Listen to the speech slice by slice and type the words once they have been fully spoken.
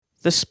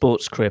The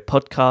Sports Career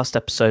Podcast,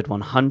 episode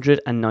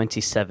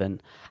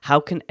 197. How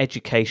can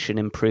education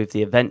improve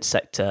the event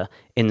sector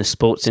in the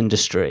sports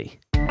industry?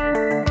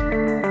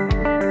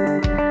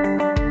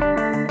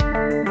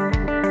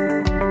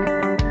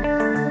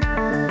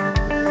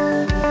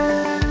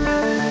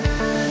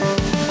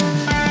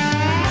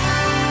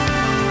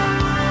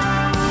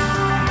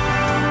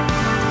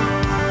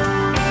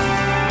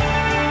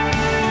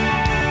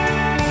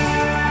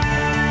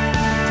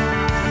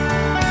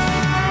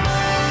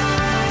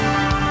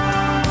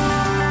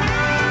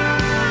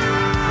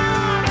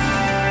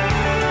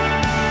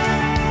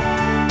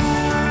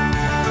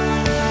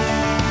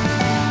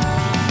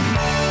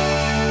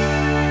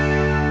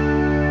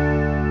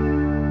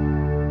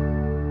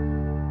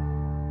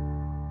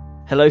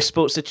 Hello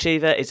Sports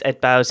Achiever, it's Ed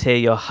Bowers here,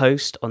 your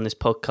host on this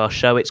podcast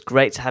show. It's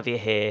great to have you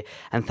here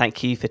and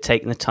thank you for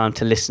taking the time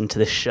to listen to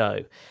this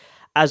show.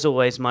 As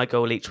always, my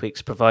goal each week is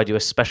to provide you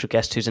a special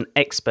guest who's an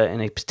expert in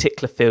a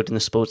particular field in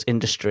the sports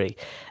industry,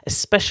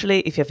 especially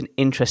if you have an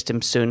interest in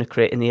pursuing a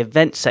career in the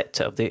event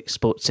sector of the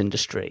sports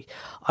industry.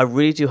 I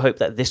really do hope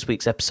that this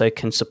week's episode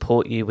can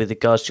support you with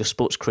regards to your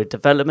sports career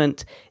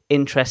development,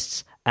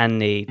 interests and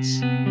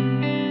needs.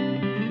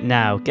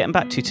 Now, getting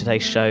back to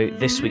today's show,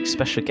 this week's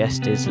special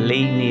guest is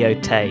Neo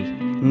Tay.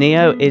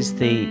 Neo is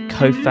the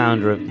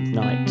co-founder of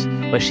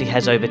IGNITX, where she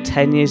has over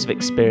 10 years of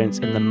experience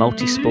in the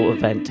multi-sport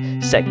event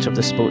sector of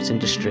the sports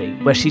industry,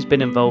 where she's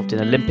been involved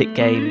in Olympic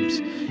Games,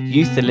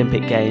 Youth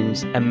Olympic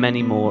Games, and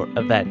many more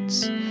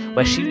events,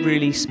 where she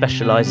really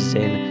specialises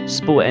in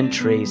sport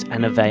entries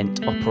and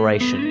event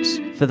operations.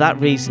 For that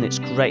reason, it's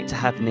great to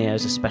have Neo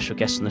as a special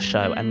guest on the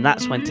show, and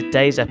that's when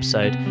today's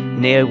episode,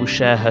 Neo will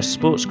share her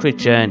sports career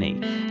journey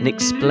and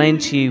explain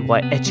to you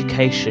why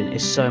education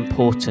is so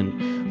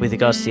important with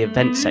regards to the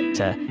event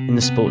sector in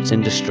the sports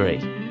industry.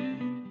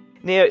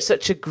 Neo, it's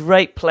such a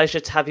great pleasure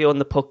to have you on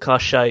the podcast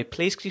show.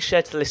 Please could you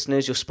share to the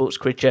listeners your sports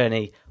career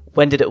journey?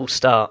 When did it all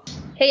start?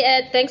 Hey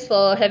Ed, thanks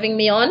for having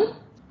me on.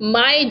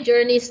 My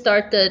journey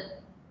started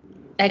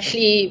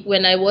actually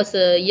when I was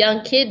a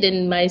young kid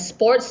in my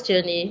sports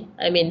journey.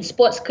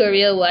 Sports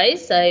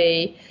career-wise,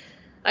 I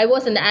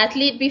was an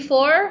athlete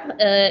before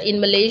in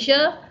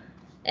Malaysia,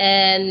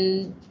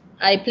 and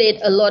I played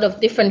a lot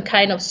of different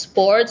kind of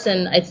sports,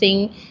 and I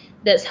think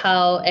that's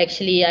how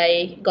actually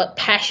I got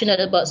passionate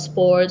about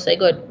sports. I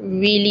got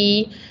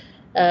really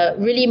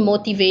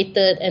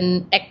motivated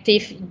and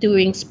active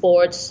doing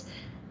sports.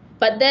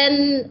 But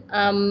then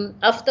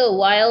after a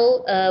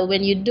while,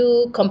 when you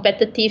do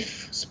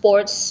competitive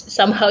sports,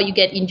 somehow you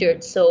get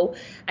injured. So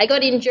I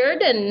got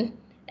injured, and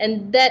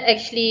that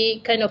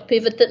actually kind of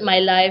pivoted my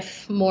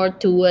life more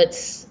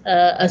towards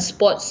a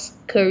sports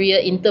career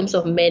in terms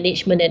of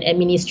management and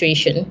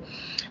administration.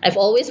 I've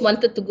always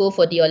wanted to go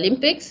for the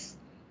Olympics,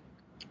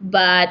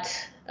 but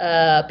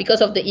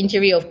because of the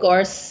injury, of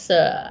course,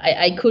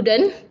 I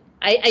couldn't.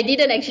 I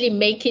didn't actually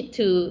make it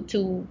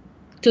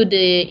to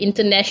the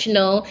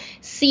international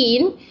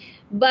scene,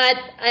 but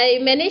I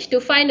managed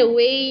to find a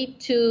way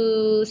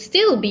to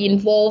still be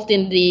involved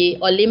in the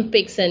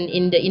Olympics and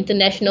in the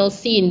international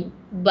scene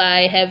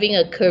by having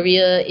a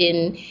career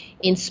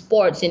in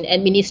sports, in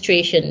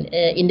administration,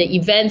 in the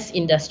events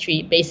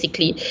industry,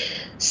 basically.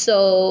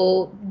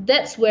 So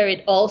that's where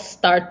it all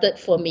started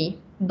for me.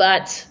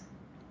 But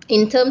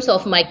in terms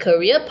of my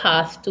career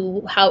path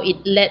to how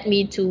it led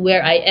me to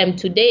where I am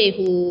today,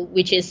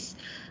 which is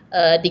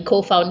the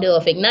co-founder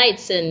of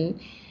IGNITX, and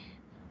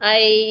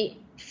I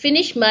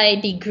finished my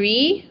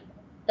degree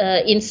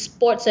in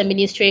sports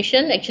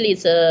administration. Actually,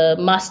 it's a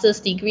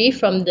master's degree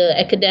from the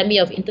Academy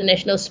of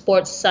International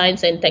Sports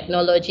Science and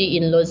Technology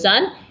in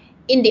Lausanne,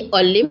 in the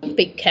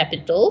Olympic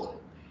capital,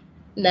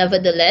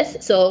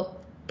 nevertheless. So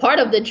part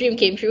of the dream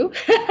came true,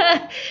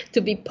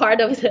 to be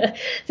part of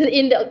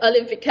in the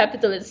Olympic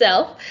capital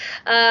itself.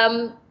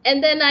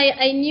 And then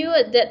I knew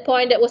at that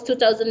point, that was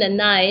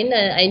 2009,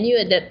 I knew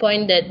at that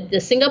point that the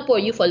Singapore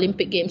Youth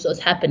Olympic Games was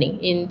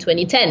happening in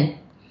 2010.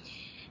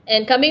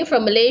 And coming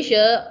from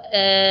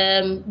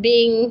Malaysia,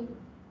 being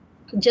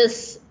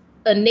just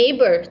a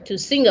neighbor to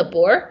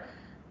Singapore,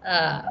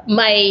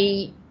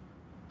 my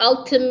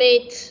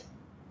ultimate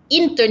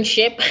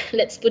internship,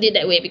 let's put it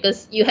that way,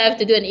 because you have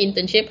to do an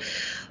internship,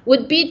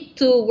 would be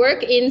to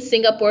work in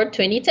Singapore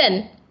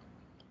 2010.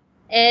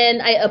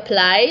 And I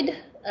applied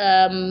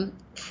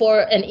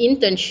for an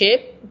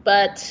internship,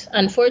 but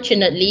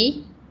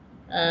unfortunately,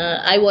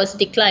 I was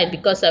declined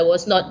because I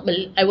was not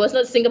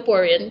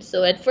Singaporean.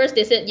 So at first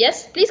they said,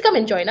 yes, please come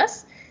and join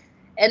us.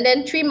 And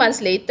then 3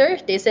 months later,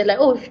 they said like,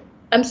 oh,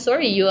 I'm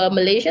sorry, you are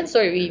Malaysian.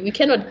 Sorry, we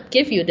cannot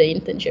give you the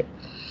internship.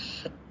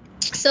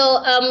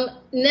 So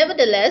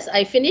nevertheless,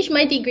 I finished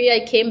my degree.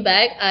 I came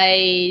back.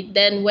 I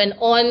then went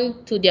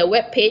on to their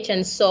webpage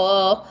and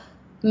saw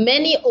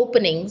many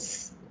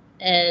openings.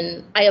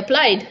 And I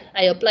applied.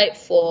 I applied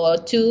for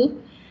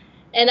 2.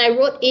 And I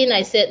wrote in,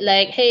 I said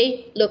like,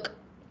 hey, look,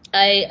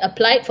 I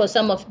applied for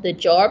some of the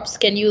jobs.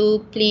 Can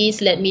you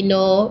please let me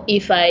know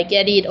if I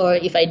get it or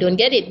if I don't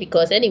get it?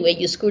 Because anyway,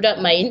 you screwed up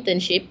my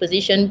internship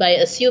position by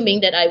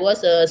assuming that I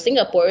was a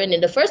Singaporean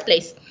in the first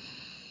place.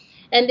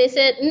 And they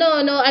said, no,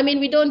 I mean,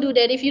 we don't do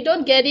that. If you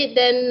don't get it,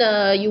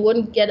 then you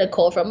won't get a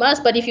call from us.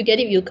 But if you get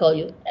it, we'll call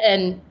you.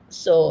 And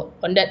so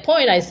on that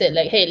point, I said,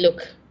 like, hey,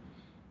 look,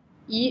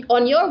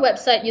 on your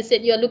website, you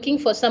said you're looking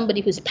for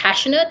somebody who's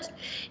passionate.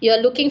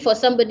 You're looking for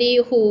somebody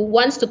who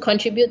wants to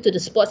contribute to the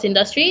sports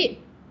industry.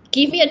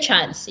 Give me a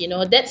chance.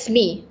 That's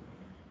me.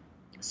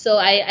 So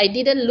I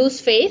didn't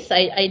lose faith.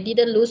 I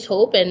didn't lose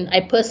hope, and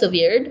I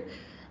persevered.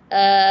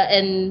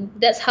 And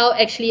that's how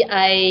actually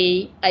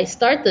I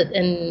started.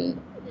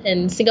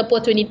 And Singapore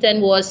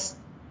 2010 was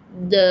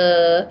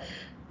the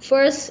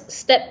first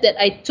step that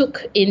I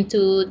took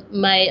into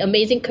my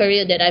amazing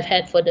career that I've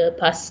had for the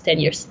past 10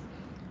 years.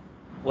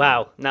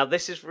 Wow. Now,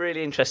 this is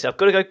really interesting. I've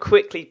got to go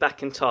quickly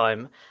back in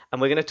time, and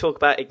we're going to talk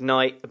about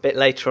Ignite a bit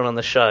later on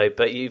the show,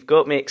 but you've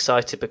got me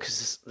excited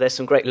because there's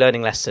some great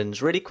learning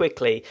lessons. Really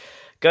quickly,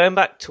 going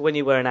back to when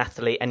you were an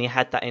athlete and you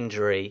had that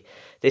injury,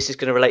 this is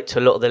going to relate to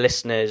a lot of the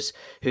listeners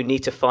who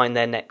need to find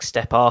their next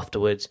step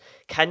afterwards.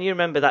 Can you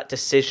remember that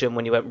decision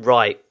when you went,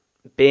 right,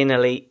 being an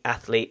elite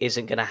athlete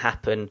isn't going to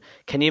happen?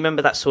 Can you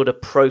remember that sort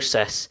of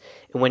process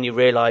and when you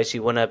realise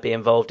you want to be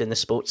involved in the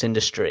sports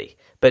industry,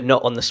 but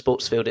not on the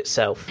sports field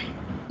itself?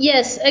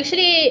 Yes,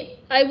 actually,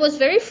 I was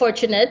very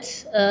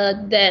fortunate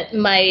that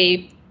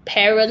my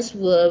parents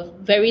were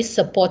very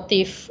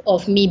supportive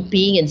of me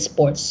being in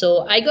sports.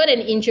 So I got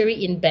an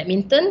injury in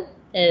badminton,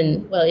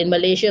 and well, in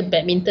Malaysia,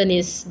 badminton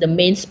is the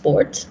main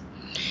sport.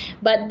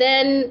 But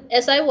then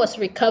as I was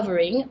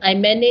recovering, I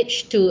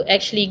managed to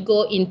actually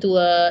go into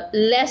a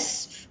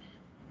less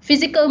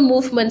physical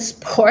movement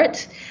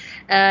sport.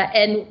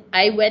 And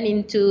I went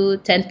into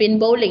 10-pin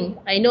bowling.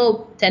 I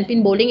know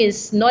 10-pin bowling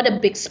is not a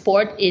big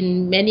sport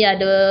in many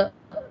other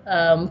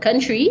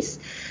countries,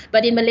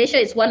 but in Malaysia,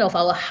 it's one of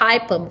our high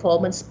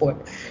performance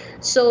sport.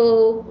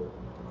 So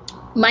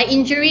my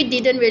injury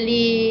didn't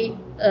really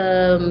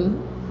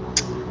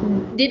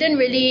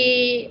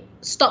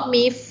stop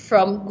me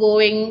from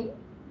going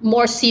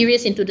more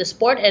serious into the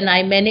sport, and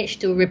I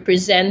managed to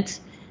represent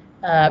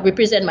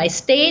my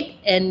state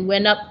and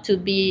went up to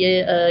be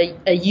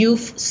a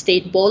youth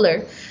state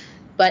bowler.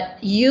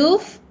 But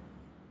youth,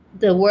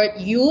 the word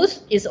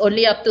youth is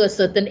only up to a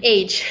certain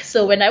age.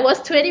 So when I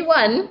was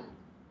 21,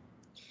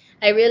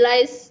 I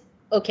realized,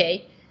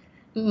 okay,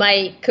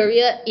 my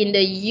career in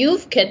the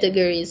youth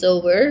category is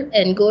over,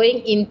 and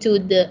going into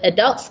the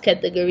adults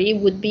category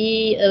would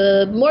be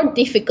more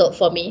difficult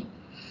for me.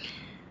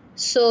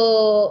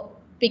 So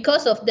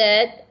because of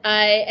that,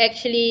 I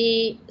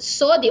actually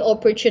saw the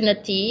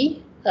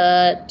opportunity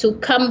to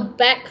come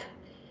back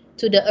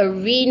to the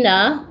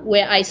arena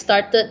where I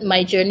started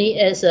my journey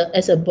as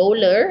a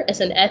bowler, as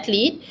an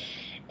athlete,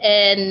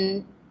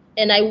 and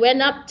I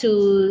went up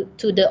to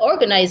the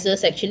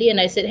organizers actually, and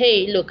I said,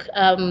 hey, look,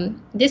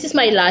 this is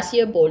my last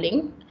year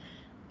bowling.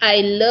 I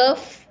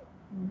love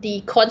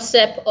the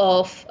concept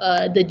of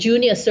the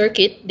junior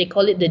circuit. They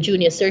call it the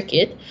junior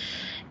circuit.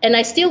 And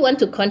I still want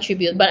to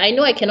contribute, but I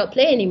know I cannot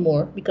play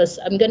anymore because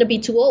I'm going to be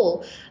too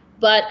old.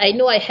 But I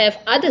know I have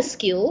other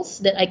skills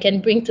that I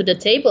can bring to the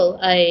table.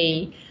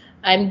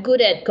 I'm good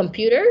at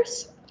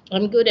computers.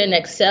 I'm good in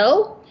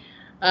Excel.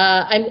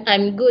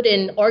 I'm good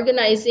in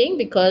organizing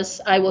because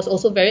I was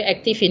also very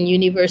active in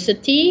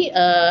university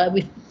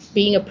with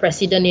being a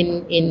president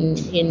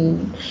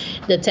in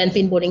the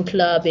 10-pin bowling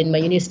club in my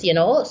university and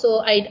all.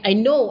 So I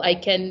know I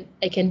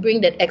can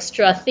bring that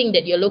extra thing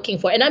that you're looking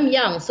for. And I'm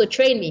young, so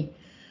train me.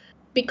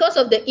 Because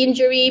of the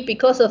injury,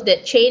 because of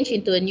that change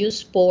into a new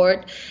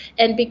sport,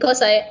 and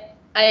because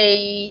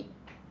I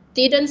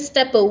didn't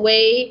step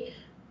away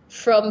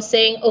from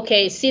saying,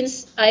 okay,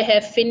 since I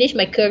have finished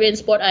my career in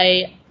sport,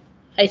 I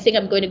think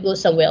I'm going to go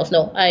somewhere else.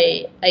 No,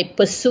 I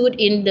pursued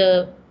and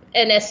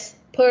as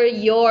per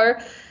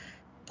your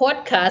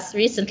podcast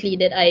recently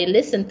that I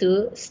listened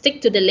to,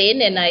 stick to the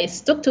lane, and I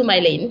stuck to my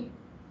lane.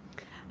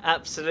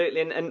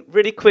 Absolutely. And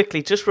really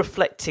quickly, just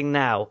reflecting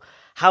now,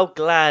 how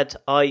glad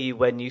are you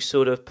when you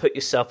sort of put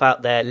yourself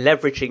out there,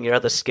 leveraging your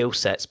other skill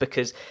sets?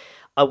 Because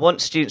I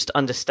want students to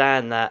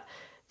understand that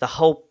the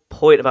whole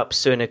point about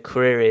pursuing a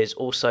career is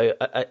also,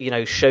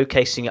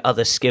 showcasing your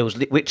other skills,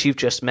 which you've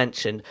just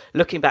mentioned.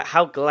 Looking back,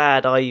 how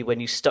glad are you when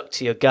you stuck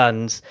to your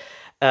guns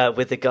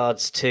with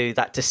regards to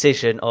that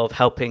decision of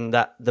helping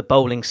the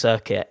bowling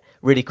circuit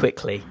really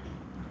quickly?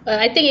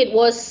 I think it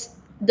was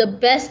the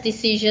best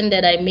decision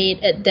that I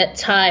made at that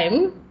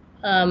time.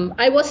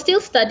 I was still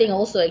studying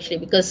also actually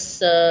because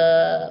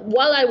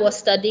while I was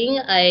studying,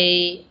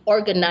 I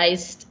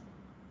organized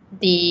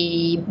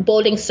the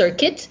bowling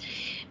circuit,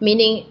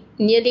 meaning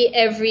nearly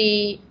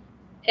every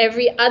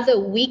other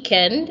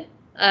weekend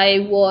I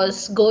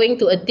was going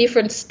to a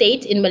different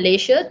state in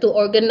Malaysia to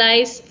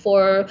organize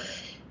for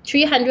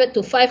 300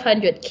 to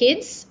 500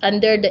 kids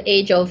under the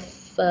age of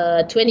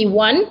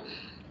 21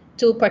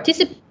 to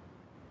participate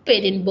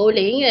in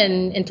bowling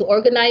and to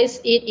organize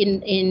it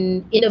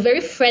in a very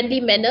friendly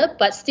manner,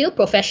 but still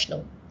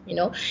professional,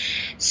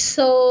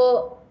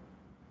 So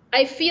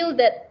I feel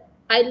that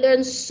I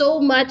learned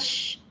so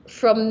much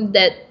from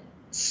that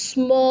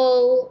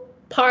small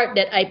part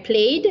that I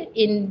played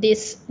in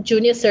this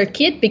junior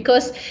circuit,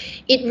 because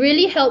it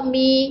really helped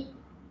me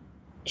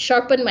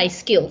sharpen my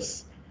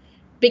skills,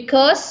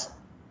 because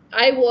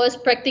I was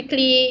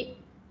practically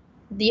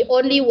the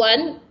only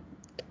one,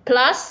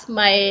 plus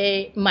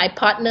my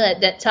partner at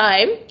that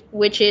time,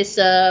 which is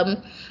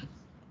a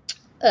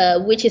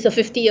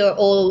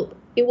 50-year-old.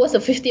 It was a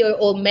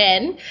 50-year-old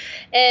man,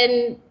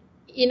 and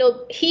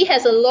he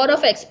has a lot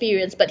of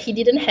experience, but he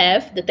didn't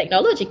have the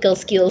technological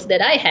skills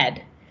that I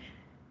had.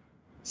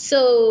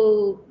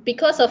 So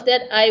because of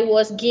that, I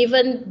was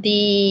given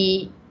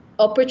the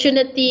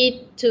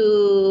opportunity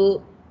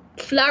to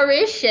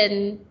flourish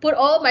and put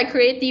all my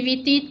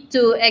creativity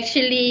to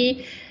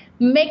actually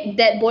make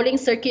that bowling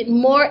circuit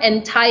more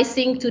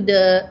enticing to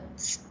the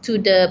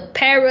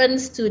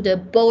parents, to the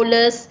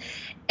bowlers.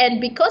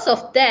 And because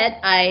of that,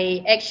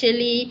 I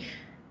actually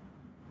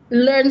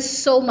learned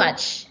so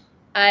much.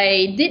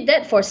 I did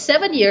that for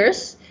 7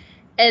 years,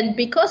 and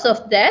because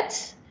of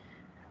that,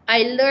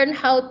 I learned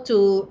how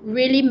to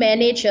really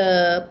manage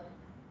an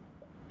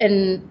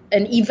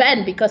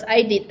event, because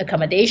I did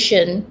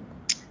accommodation,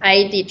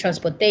 I did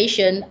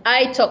transportation,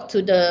 I talked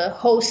to the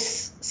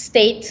host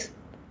state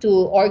to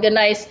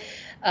organize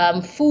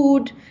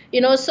food,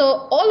 so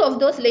all of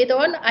those later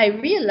on, I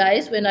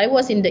realized when I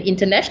was in the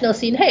international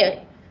scene,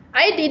 hey,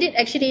 I did it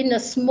actually in a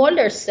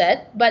smaller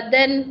set, but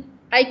then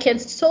I can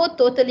so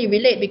totally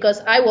relate,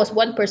 because I was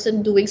one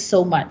person doing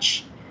so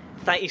much.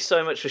 Thank you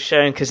so much for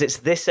sharing, because it's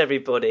this,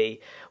 everybody,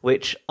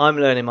 which I'm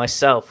learning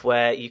myself,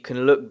 where you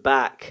can look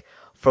back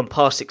from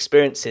past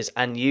experiences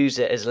and use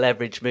it as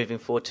leverage moving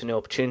forward to new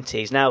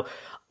opportunities. Now,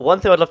 one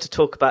thing I'd love to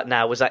talk about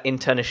now was that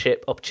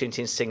internship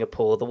opportunity in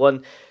Singapore. The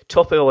one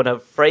topic I want to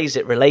phrase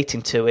it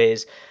relating to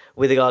is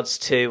with regards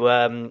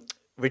to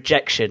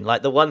rejection.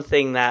 Like, the one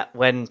thing that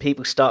when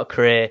people start a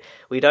career,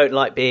 we don't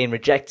like being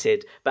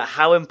rejected, but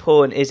how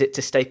important is it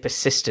to stay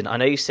persistent? I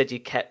know you said you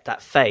kept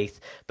that faith,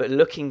 but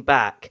looking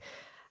back,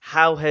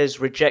 how has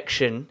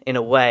rejection in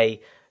a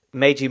way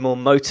made you more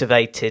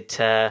motivated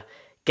to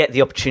get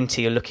the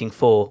opportunity you're looking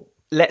for?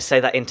 Let's say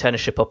that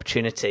internship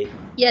opportunity.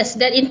 Yes,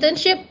 that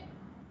internship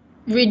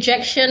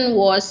rejection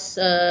was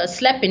a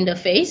slap in the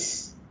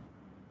face,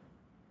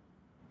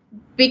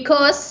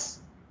 because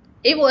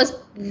it was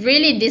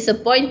really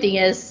disappointing.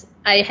 As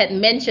I had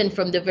mentioned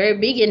from the very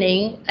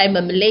beginning, I'm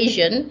a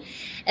Malaysian.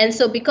 And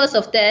so because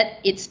of that,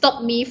 it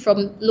stopped me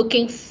from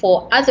looking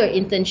for other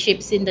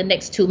internships in the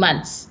next 2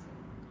 months.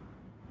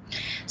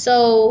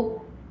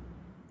 So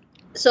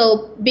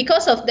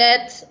because of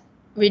that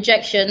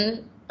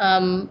rejection,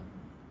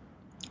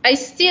 I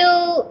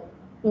still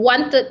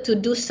wanted to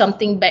do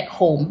something back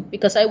home,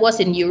 because I was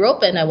in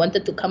Europe and I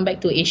wanted to come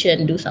back to Asia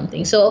and do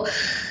something. So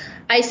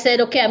I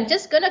said, okay, I'm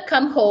just going to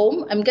come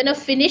home. I'm going to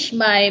finish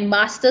my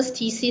master's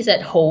thesis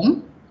at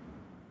home.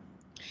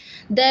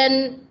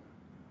 Then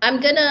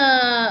I'm going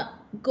to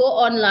go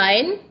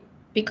online,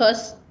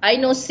 because I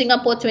know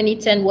Singapore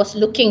 2010 was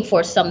looking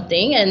for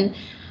something. And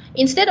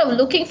instead of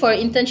looking for an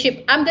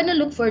internship, I'm going to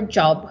look for a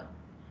job.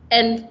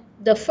 And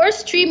the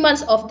first 3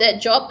 months of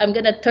that job, I'm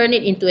going to turn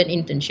it into an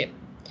internship.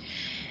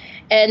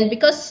 And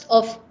because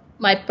of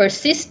my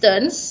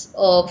persistence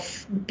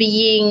of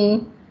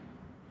being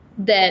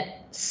that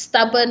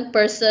stubborn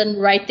person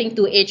writing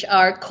to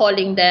HR,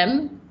 calling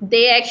them,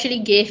 they actually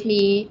gave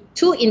me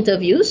 2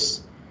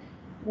 interviews,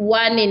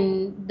 one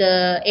in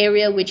the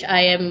area which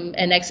I am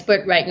an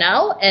expert right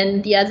now,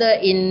 and the other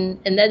in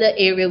another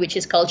area which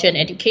is culture and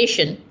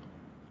education.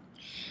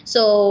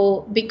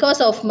 So because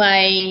of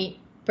my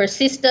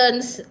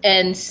persistence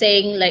and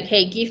saying like,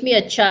 hey, give me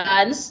a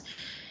chance,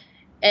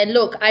 and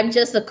look, I'm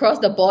just across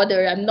the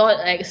border, I'm not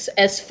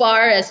as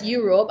far as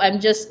Europe, I'm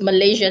just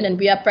Malaysian and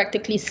we are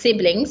practically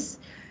siblings.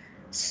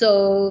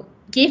 So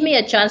give me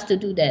a chance to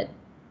do that.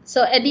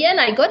 So at the end,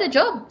 I got a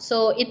job.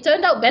 So it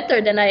turned out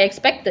better than I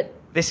expected.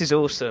 This is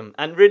awesome.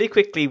 And really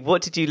quickly,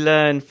 what did you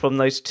learn from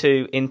those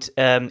 2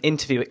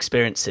 interview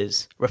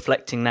experiences,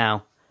 reflecting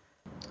now?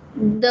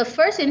 The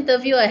first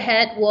interview I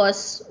had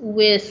was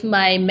with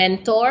my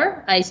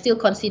mentor. I still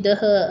consider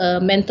her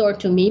a mentor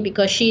to me,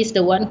 because she's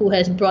the one who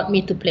has brought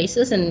me to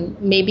places. And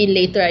maybe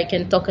later I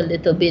can talk a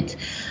little bit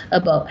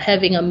about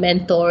having a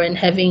mentor and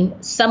having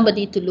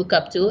somebody to look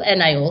up to.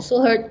 And I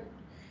also heard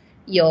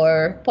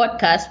your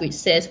podcast, which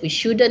says we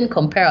shouldn't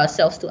compare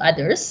ourselves to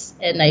others.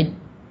 And I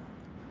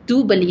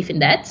do believe in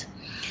that.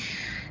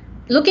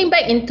 Looking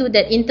back into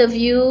that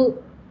interview,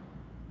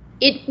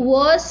 it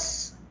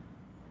was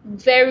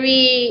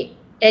very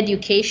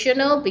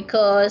educational,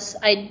 because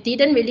I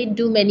didn't really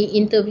do many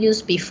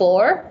interviews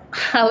before.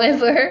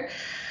 However,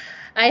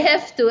 I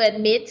have to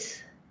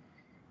admit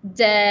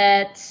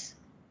that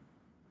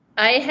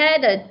I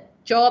had a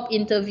job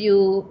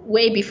interview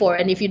way before,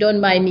 and if you don't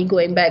mind me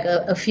going back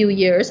a few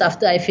years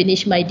after I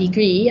finished my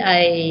degree,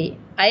 I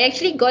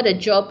actually got a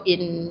job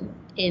in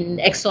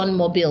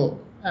ExxonMobil.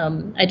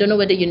 I don't know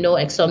whether you know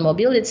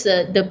ExxonMobil. It's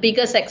the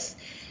biggest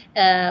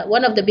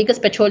one of the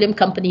biggest petroleum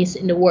companies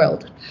in the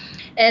world.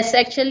 As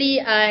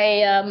actually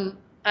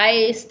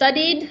I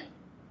studied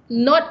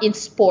not in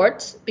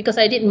sport, because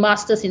I did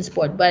masters in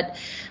sport, but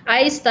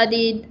I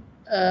studied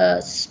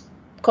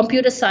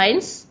computer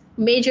science,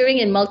 majoring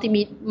in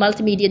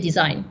multimedia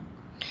design.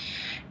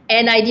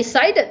 And I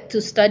decided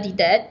to study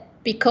that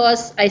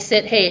because I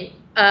said, hey,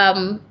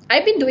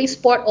 I've been doing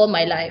sport all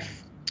my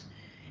life.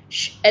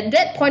 At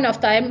that point of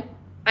time,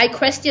 I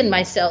questioned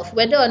myself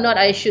whether or not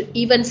I should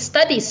even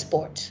study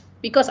sport,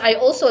 because I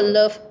also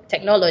love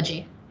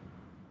technology.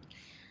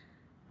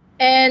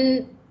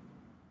 And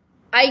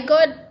I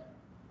got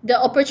the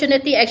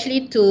opportunity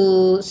actually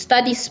to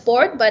study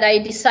sport, but I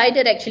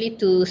decided actually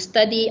to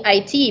study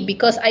IT,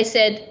 because I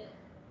said,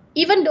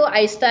 even though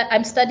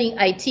I'm studying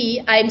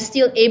IT, I'm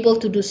still able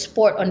to do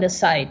sport on the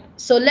side.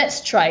 So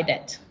let's try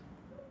that.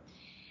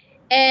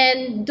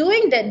 And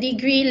doing that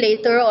degree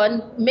later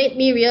on made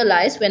me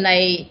realize, when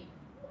I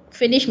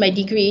finished my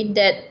degree,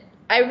 that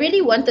I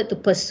really wanted to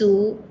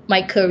pursue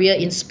my career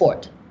in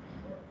sport.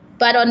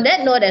 But on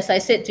that note, as I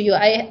said to you,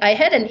 I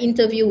had an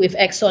interview with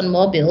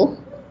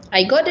ExxonMobil.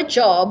 I got a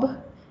job,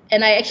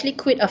 and I actually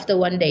quit after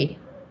one day.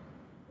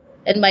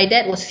 And my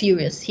dad was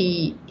furious.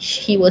 He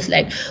was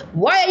like,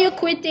 why are you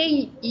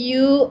quitting?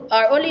 You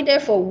are only there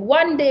for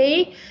one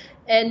day,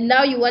 and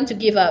now you want to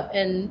give up.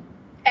 And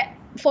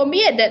for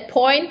me at that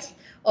point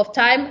of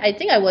time, I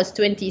think I was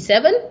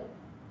 27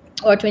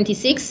 or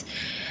 26.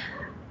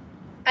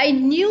 I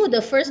knew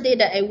the first day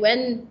that I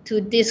went to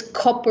this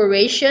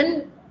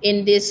corporation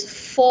in this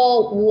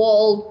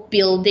 4-wall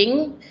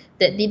building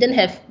that didn't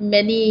have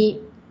many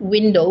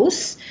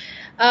windows,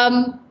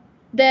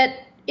 that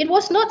it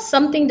was not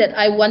something that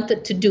I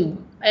wanted to do.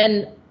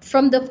 And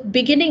from the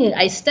beginning,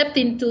 I stepped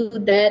into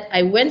that.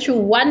 I went through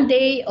one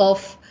day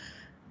of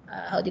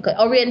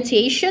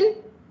orientation,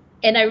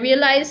 and I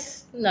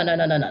realized, no.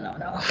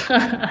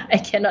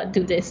 I cannot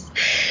do this.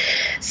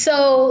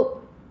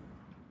 So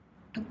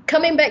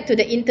coming back to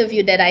the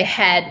interview that I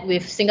had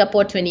with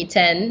Singapore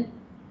 2010,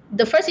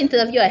 the first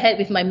interview I had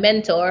with my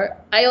mentor,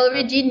 I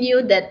already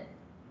knew that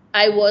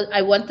I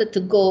wanted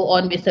to go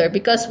on with her,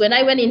 because when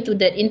I went into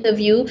that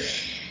interview,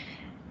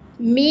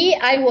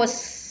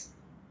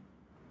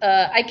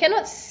 I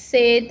cannot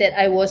say that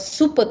I was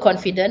super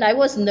confident. I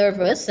was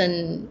nervous,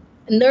 and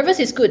nervous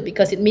is good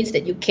because it means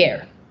that you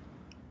care.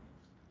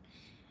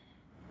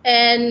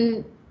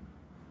 And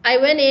I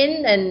went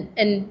in,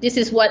 and this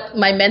is what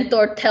my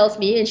mentor tells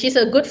me, and she's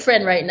a good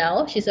friend right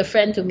now. She's a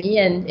friend to me,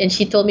 and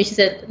she told me, she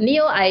said,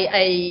 Neo,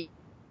 I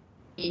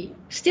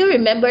still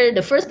remember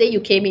the first day you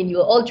came in, you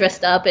were all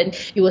dressed up and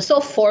you were so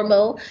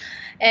formal.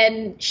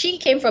 And she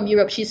came from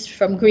Europe. She's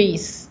from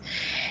Greece.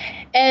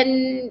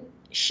 And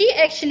she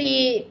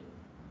actually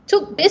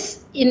took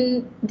this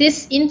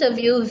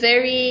interview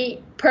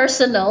very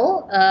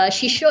personal.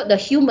 She showed the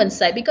human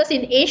side, because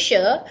in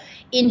Asia,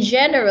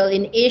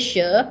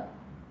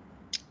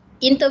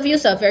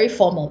 interviews are very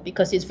formal,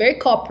 because it's very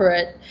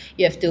corporate.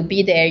 You have to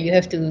be there. You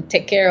have to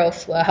take care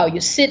of how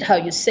you sit, how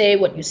you say,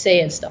 what you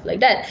say, and stuff like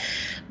that.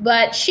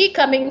 But she,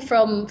 coming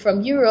from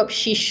Europe,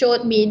 she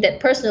showed me that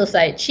personal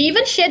side. She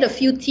even shed a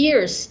few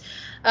tears,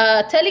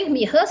 telling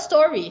me her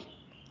story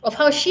of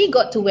how she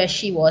got to where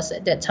she was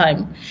at that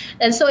time.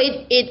 And so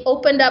it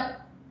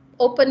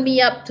opened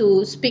me up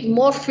to speak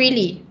more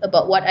freely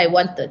about what I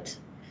wanted.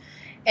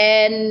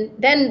 And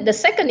then the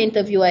second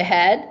interview I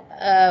had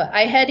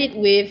it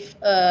with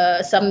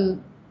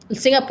some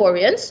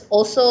Singaporeans,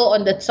 also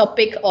on the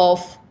topic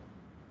of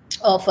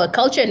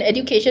culture and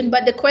education,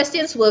 but the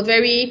questions were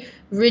very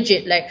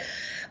rigid. Like,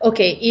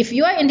 okay, if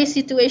you are in this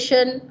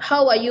situation,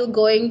 how are you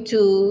going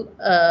to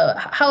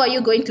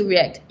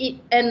react?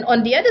 And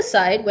on the other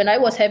side, when I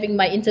was having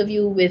my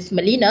interview with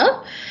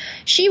Melina,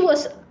 she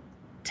was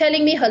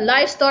telling me her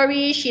life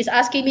story. She's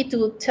asking me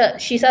to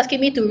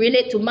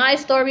relate to my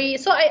story.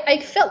 So I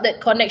felt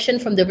that connection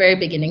from the very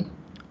beginning.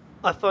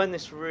 I find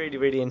this really,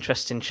 really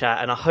interesting chat,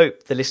 and I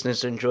hope the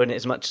listeners are enjoying it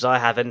as much as I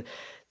have. And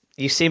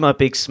you see my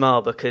big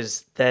smile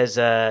because there's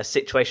a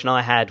situation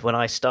I had when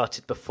I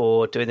started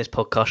before doing this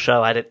podcast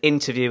show. I had an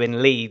interview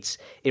in Leeds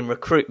in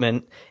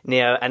recruitment,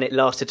 Neo, and it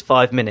lasted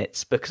 5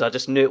 minutes because I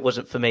just knew it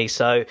wasn't for me.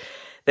 So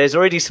there's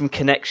already some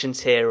connections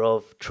here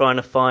of trying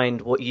to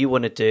find what you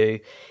want to do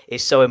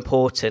is so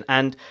important.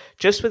 And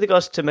just with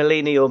regards to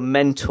Melina, your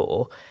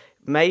mentor,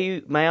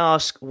 may I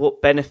ask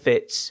what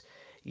benefits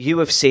you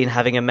have seen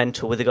having a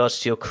mentor with regards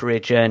to your career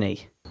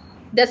journey?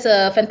 That's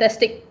a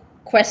fantastic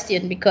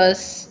question,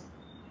 because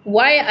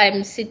why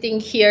I'm sitting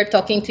here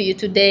talking to you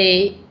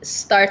today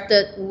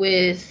started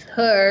with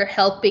her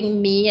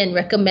helping me and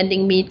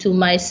recommending me to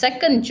my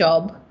second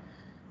job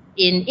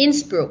in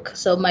Innsbruck.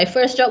 So my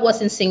first job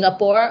was in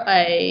Singapore.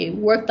 I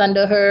worked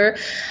under her.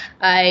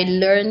 I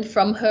learned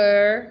from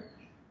her,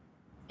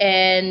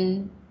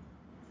 and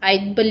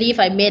I believe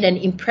I made an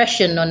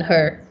impression on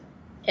her.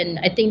 And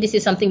I think this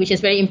is something which is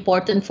very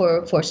important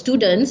for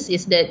students,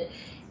 is that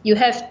you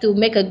have to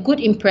make a good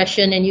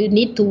impression and you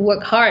need to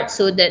work hard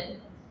so that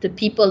the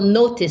people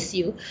notice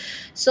you.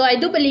 So I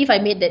do believe I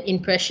made that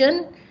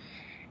impression.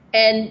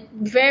 And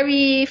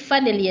very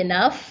funnily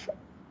enough,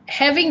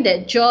 having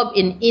that job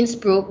in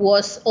Innsbruck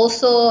was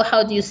also,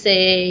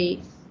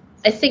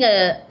 I think,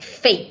 a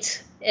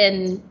fate.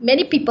 And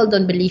many people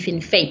don't believe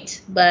in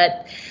fate.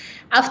 But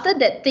after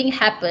that thing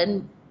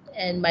happened,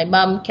 and my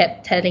mom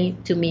kept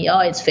telling to me, oh,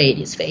 it's fate,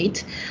 it's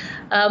fate.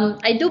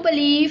 I do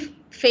believe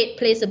fate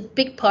plays a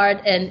big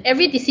part, and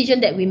every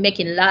decision that we make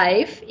in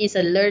life is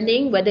a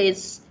learning, whether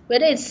it's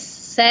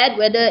sad,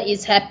 whether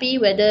it's happy,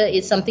 whether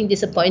it's something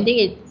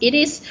disappointing, it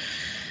is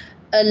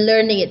a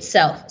learning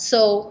itself.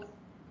 So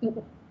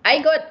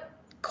I got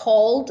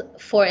called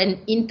for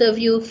an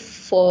interview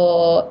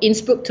for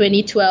Innsbruck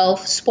 2012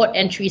 sport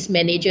entries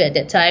manager at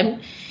that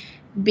time,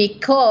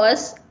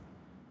 because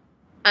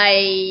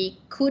I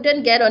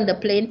couldn't get on the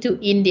plane to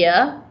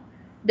India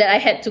that I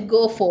had to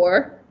go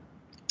for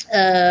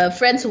a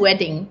friend's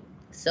wedding.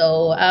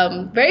 So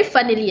very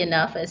funnily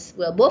enough, as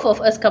well, both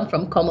of us come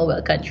from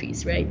Commonwealth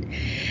countries, right?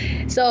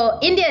 So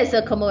India is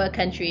a Commonwealth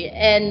country,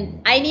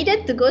 and I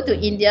needed to go to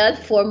India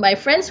for my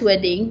friend's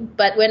wedding.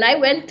 But when I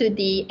went to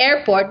the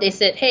airport, they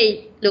said,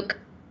 hey, look,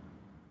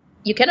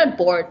 you cannot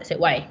board. I said,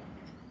 why?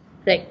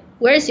 Like,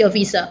 where is your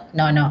visa?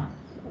 No,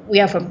 we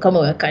are from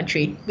Commonwealth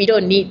country. We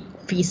don't need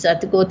visa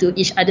to go to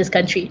each other's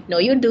country. No,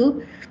 you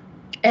do.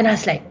 And I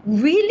was like,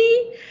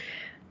 really?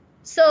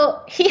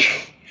 So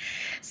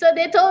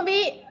they told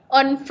me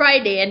on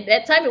Friday, and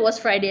that time it was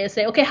Friday. I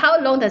said, okay, how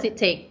long does it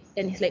take?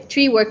 And he's like,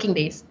 3 working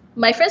days.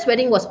 My friend's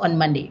wedding was on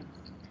Monday.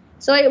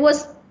 So it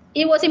was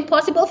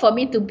impossible for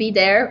me to be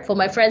there for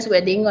my friend's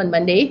wedding on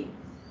Monday.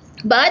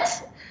 But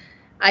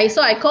I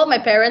called my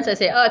parents. I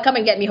said, oh, come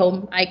and get me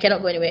home. I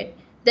cannot go anywhere.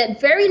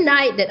 That very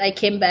night that I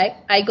came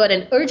back, I got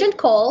an urgent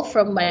call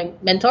from my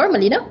mentor,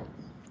 Melina.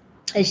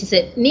 And she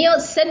said, Neo,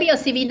 send me your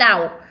CV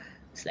now.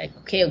 It's like,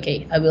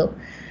 okay, I will.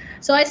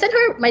 So I sent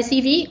her my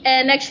CV,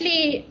 and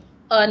actually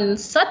on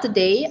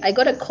Saturday, I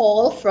got a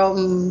call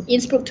from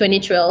Innsbruck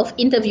 2012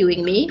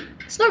 interviewing me.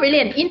 It's not really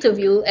an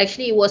interview.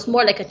 Actually, it was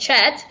more like a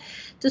chat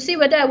to see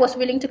whether I was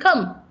willing to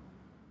come.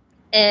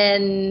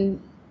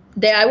 And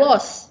there I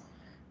was,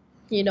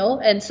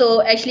 and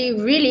so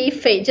actually really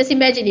fate. Just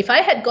imagine if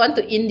I had gone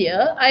to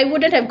India, I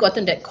wouldn't have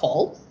gotten that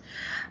call.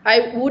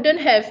 I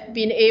wouldn't have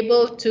been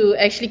able to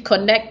actually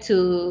connect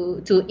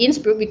to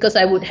Innsbruck, because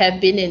I would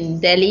have been in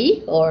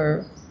Delhi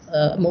or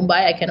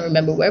Mumbai. I cannot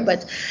remember where,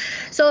 but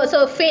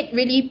so fate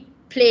really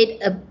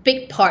played a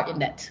big part in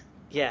that.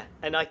 Yeah,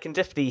 and I can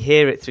definitely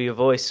hear it through your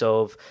voice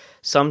of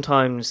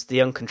sometimes the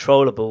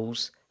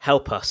uncontrollables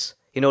help us.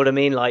 You know what I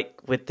mean? Like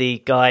with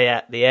the guy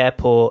at the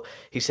airport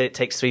who said it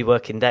takes 3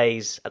 working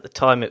days. At the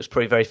time, it was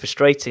probably very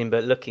frustrating,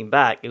 but looking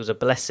back, it was a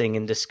blessing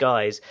in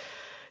disguise.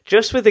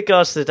 Just with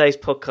regards to today's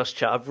podcast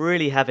chat, I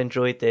really have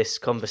enjoyed this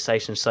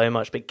conversation so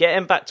much. But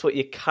getting back to what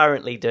you're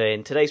currently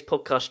doing, today's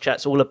podcast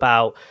chat's all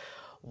about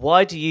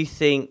why do you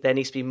think there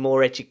needs to be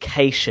more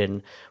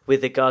education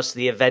with regards to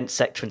the event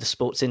sector in the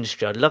sports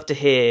industry? I'd love to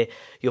hear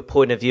your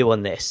point of view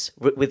on this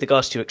with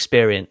regards to your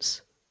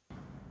experience.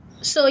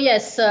 So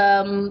yes,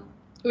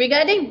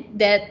 regarding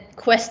that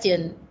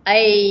question,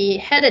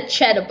 I had a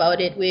chat about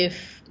it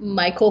with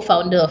my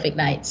co-founder of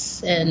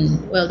IGNITX.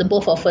 And well, the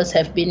both of us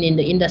have been in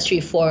the industry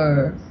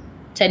for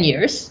 10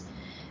 years.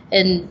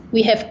 And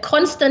we have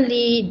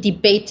constantly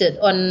debated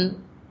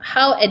on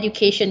how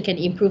education can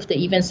improve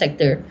the event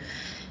sector.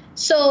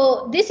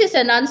 So this is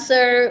an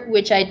answer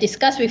which I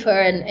discussed with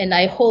her, and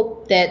I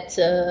hope that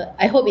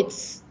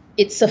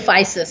it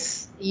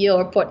suffices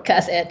your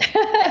podcast, Ed.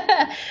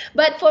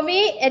 But for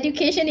me,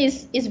 education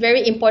is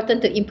very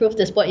important to improve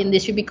the sport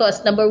industry,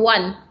 because number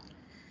one,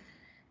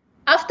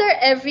 after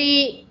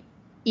every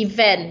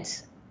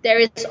event, there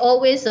is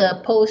always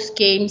a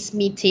post-games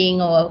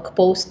meeting or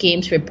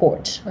post-games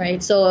report,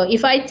 right? So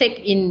if I take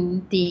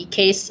in the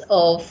case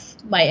of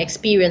my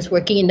experience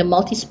working in the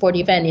multi-sport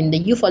event in the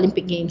Youth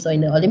Olympic Games or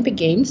in the Olympic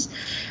Games,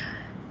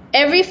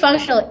 every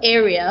functional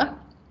area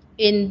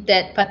in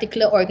that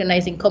particular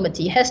organizing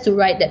committee has to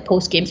write that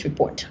post-games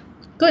report.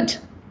 Good.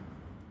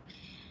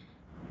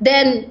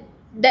 Then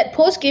that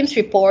post-games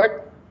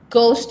report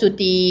goes to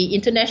the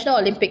International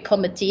Olympic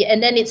Committee,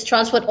 and then it's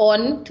transferred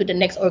on to the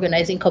next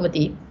organizing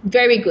committee.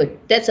 Very good.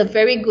 That's a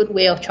very good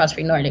way of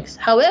transferring knowledge.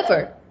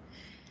 However,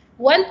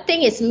 one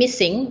thing is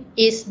missing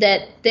is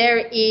that there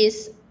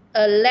is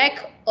a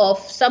lack of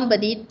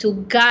somebody to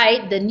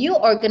guide the new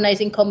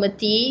organizing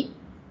committee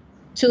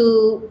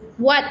to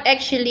what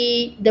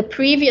actually the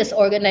previous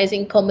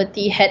organizing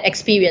committee had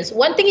experienced.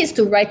 One thing is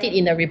to write it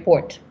in a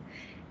report.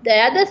 The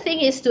other thing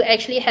is to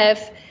actually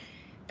have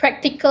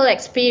practical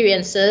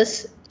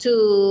experiences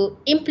to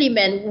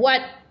implement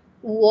what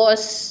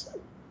was,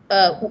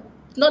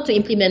 not to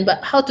implement,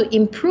 but how to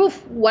improve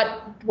what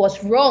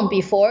was wrong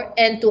before,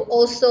 and to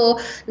also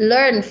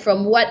learn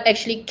from what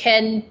actually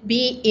can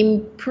be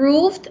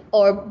improved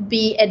or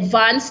be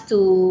advanced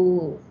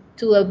to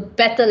a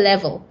better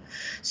level.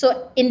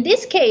 So in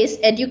this case,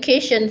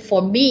 education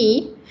for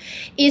me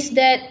is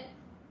that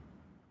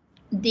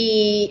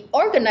the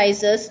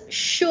organizers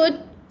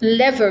should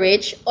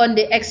leverage on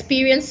the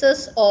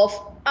experiences of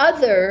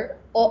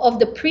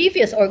the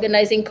previous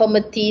organizing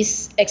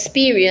committee's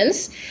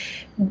experience,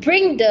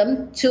 bring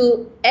them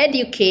to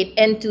educate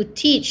and to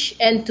teach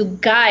and to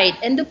guide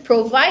and to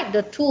provide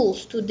the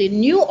tools to the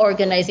new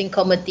organizing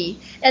committee,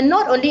 and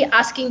not only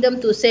asking them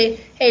to say,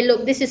 hey,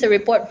 look, this is a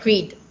report,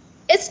 read.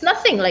 It's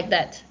nothing like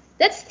that.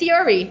 That's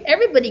theory.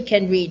 Everybody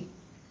can read.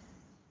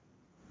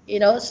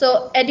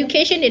 So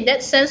education in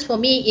that sense for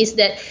me is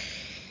that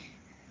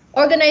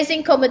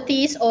organizing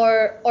committees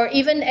or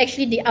even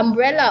actually the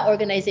umbrella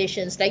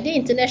organizations like the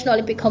International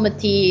Olympic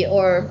Committee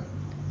or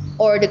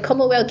the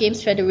Commonwealth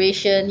Games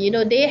Federation,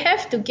 they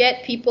have to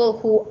get people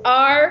who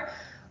are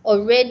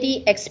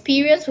already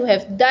experienced, who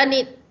have done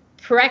it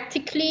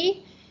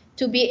practically,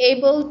 to be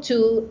able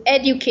to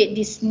educate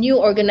this new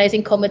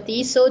organizing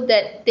committee so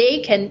that they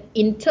can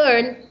in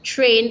turn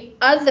train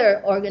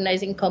other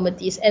organizing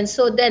committees. And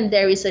so then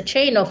there is a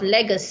chain of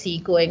legacy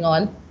going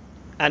on.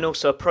 And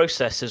also a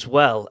process as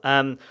well.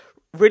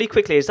 Really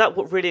quickly, is that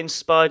what really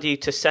inspired you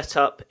to set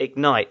up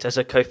IGNITE as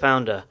a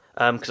co-founder?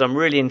 Because I'm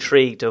really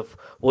intrigued of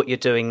what you're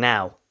doing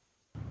now.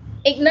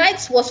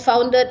 IGNITE was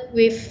founded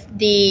with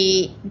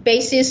the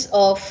basis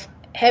of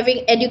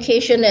having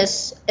education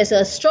as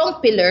a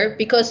strong pillar,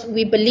 because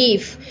we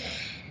believe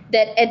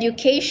that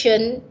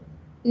education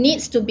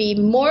needs to be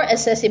more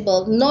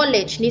accessible,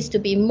 knowledge needs to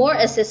be more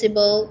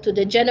accessible to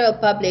the general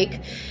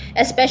public,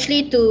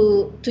 especially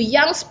to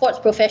young sports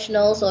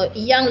professionals or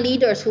young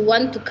leaders who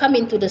want to come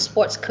into the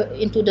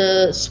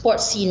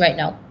sports scene right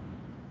now.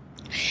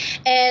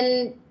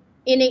 And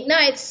in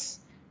IGNITE,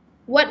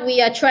 what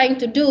we are trying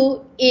to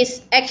do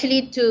is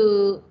actually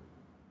to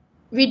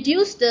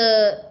reduce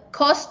the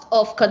cost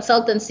of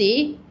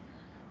consultancy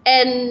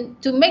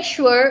and to make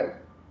sure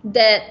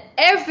that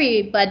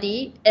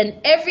everybody and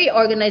every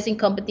organizing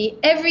committee,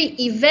 every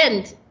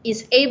event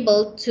is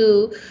able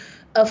to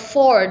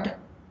afford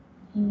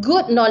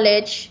good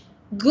knowledge,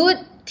 good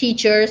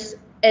teachers,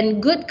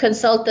 and good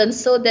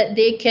consultants so that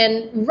they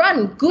can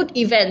run good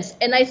events.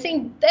 And I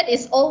think that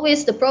is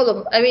always the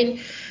problem. I mean,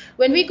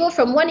 when we go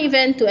from one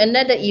event to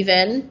another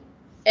event,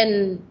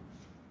 and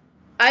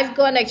I've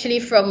gone actually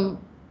from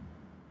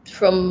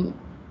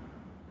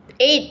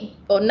 8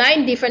 or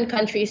 9 different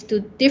countries to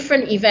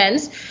different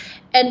events,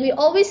 and we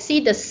always see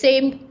the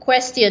same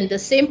question, the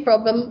same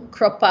problem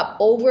crop up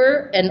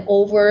over and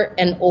over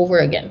and over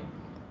again.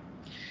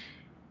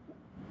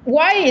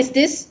 Why is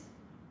this?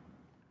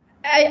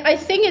 I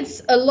think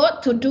it's a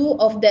lot to do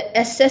of the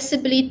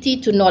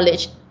accessibility to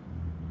knowledge.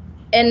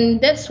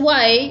 And that's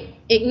why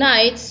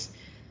IGNITE,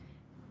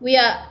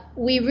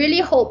 we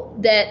really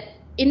hope that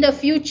in the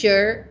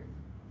future,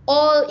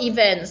 all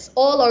events,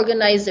 all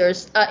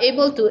organizers are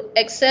able to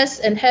access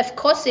and have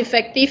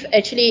cost-effective,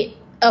 actually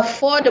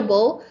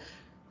affordable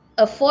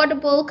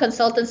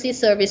consultancy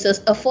services,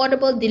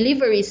 affordable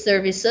delivery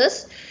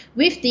services,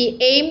 with the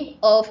aim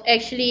of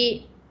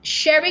actually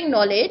sharing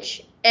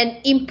knowledge and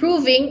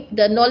improving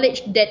the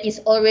knowledge that is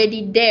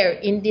already there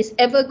in this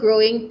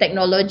ever-growing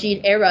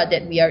technology era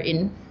that we are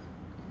in.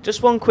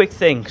 Just one quick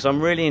thing, because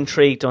I'm really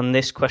intrigued on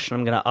this question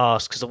I'm going to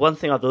ask, because the one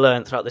thing I've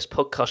learned throughout this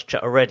podcast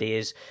chat already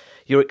is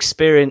your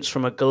experience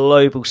from a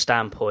global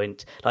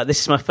standpoint. Like,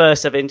 this is my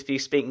first ever interview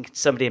speaking to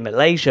somebody in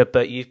Malaysia,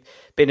 but you've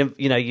been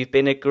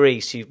in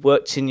Greece, you've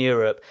worked in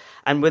Europe.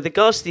 And with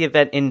regards to the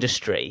event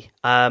industry,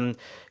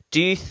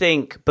 do you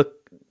think,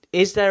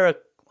 is there a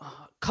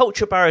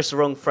culture barrier is the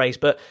wrong phrase,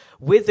 but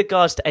with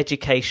regards to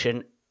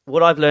education,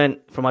 what I've learned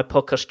from my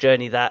podcast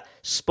journey, that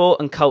sport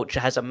and culture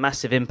has a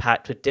massive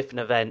impact with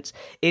different events.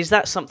 Is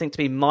that something to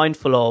be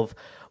mindful of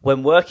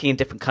when working in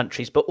different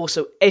countries, but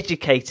also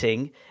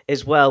educating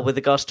as well with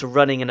regards to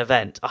running an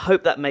event? I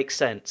hope that makes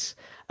sense,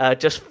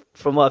 just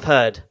from what I've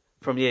heard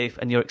from you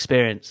and your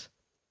experience.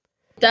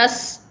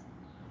 That's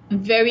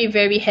very,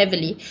 very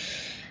heavily.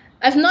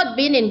 I've not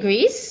been in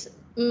Greece.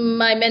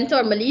 My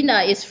mentor,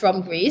 Melina, is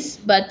from Greece,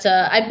 but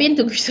I've been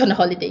to Greece on a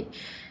holiday.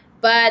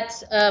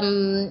 But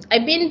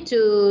I've been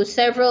to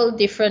several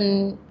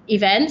different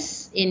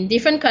events in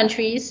different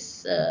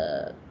countries,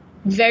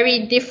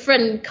 very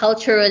different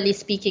culturally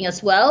speaking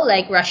as well,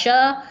 like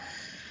Russia,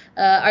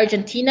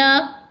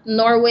 Argentina,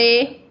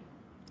 Norway.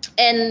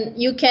 And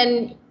you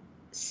can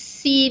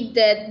see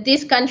that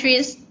these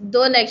countries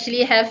don't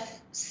actually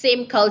have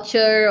same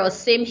culture or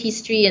same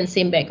history and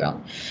same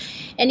background.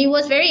 And it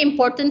was very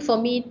important for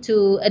me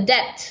to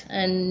adapt.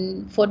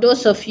 And for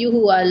those of you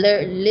who are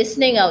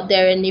listening out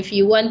there, and if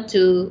you want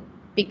to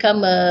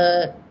become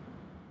a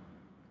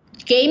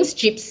games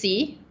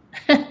gypsy,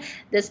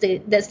 that's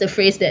the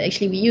phrase that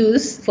actually we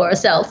use for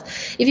ourselves.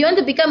 If you want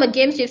to become a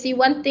games gypsy,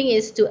 one thing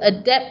is to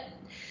adapt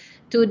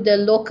to the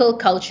local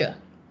culture.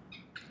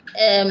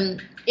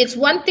 It's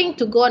one thing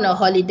to go on a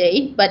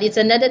holiday, but it's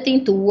another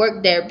thing to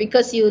work there,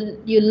 because you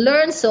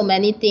learn so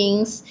many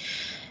things.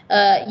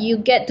 You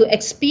get to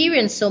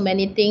experience so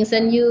many things,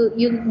 and you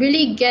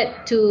really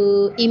get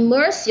to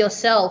immerse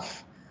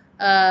yourself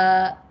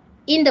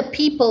in the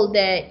people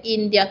there,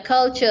 in their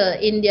culture,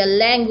 in their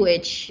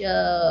language,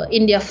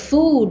 in their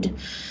food.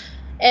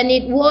 And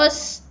it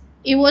was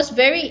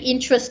very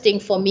interesting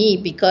for me,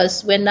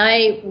 because when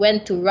I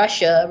went to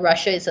Russia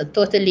is a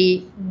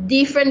totally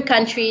different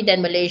country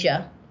than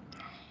Malaysia.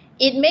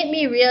 it made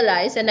me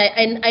realize, and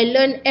I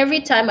learn every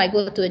time I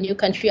go to a new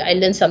country, I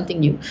learn something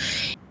new.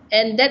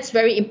 And that's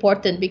very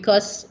important,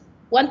 because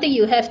one thing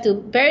you have to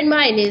bear in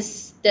mind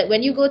is that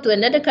when you go to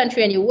another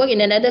country and you work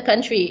in another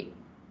country,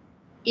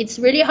 it's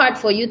really hard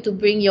for you to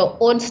bring your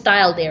own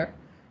style there.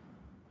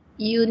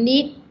 You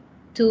need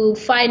to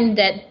find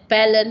that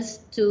balance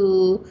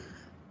to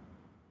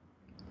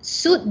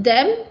suit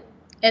them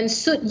and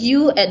suit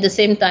you at the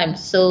same time,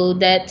 so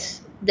that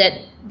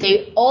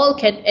they all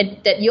can, and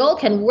that you all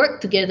can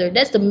work together.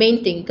 That's the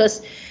main thing,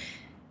 because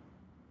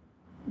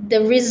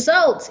the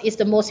result is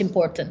the most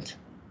important.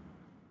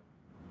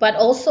 But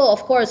also,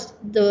 of course,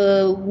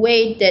 the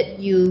way that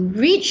you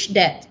reach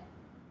that,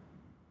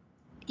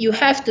 you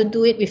have to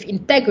do it with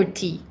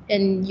integrity,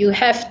 and you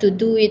have to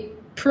do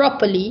it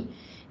properly,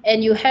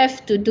 and you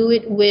have to do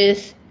it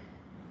with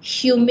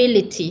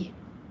humility.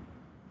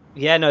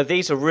 Yeah, no,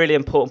 these are really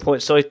important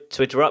points. Sorry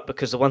to interrupt,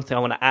 because the one thing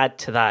I want to add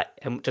to that,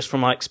 and just from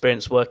my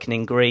experience working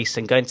in Greece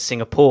and going to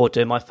Singapore,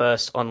 doing my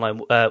first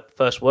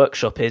first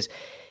workshop, is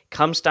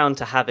comes down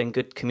to having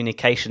good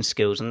communication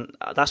skills. And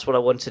that's what I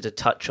wanted to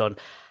touch on.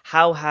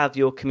 How have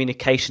your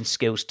communication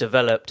skills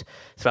developed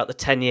throughout the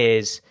 10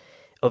 years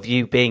of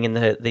you being in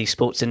the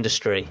sports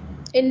industry?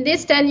 In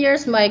these 10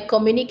 years, my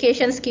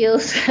communication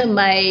skills,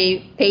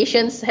 my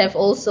patience have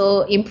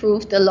also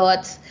improved a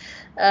lot.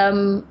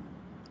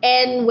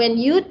 And when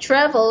you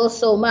travel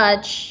so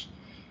much,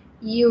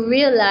 you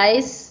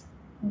realize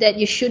that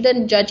you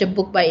shouldn't judge a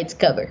book by its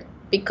cover,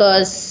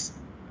 because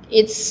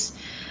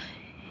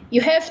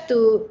you have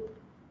to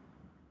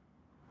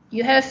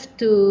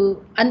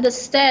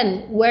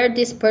understand where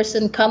this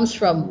person comes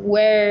from,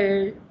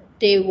 where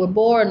they were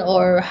born,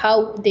 or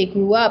how they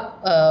grew up,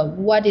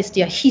 what is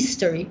their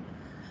history.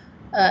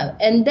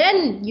 And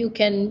then you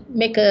can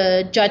make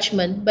a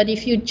judgment. But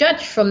if you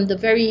judge from the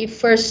very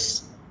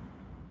first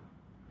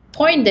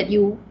point that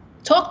you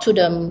talk to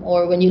them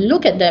or when you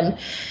look at them,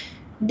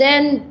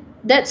 then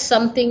that's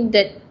something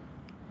that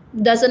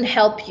doesn't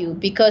help you,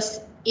 because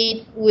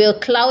it will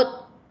cloud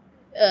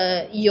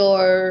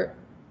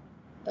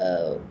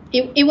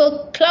it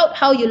will cloud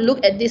how you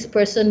look at this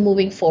person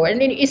moving forward,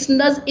 and it's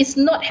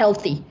not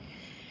healthy.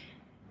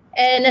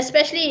 And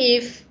especially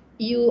if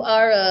you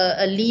are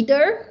a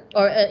leader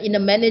or in a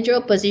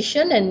managerial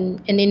position,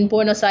 and in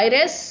Buenos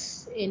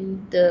Aires,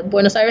 in the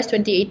Buenos Aires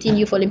 2018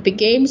 Youth Olympic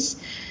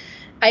Games,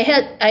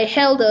 I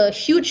held a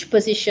huge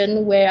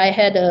position where I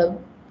had a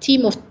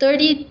team of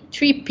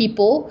 33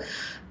 people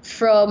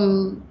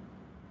from,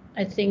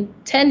 I think,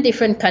 10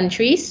 different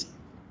countries.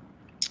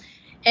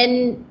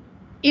 And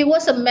it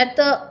was a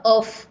matter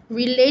of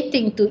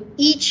relating to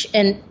each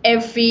and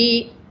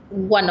every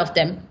one of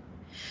them.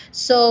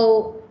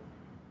 So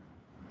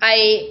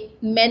I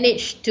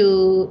managed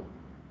to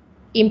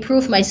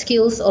improve my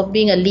skills of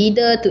being a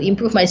leader, to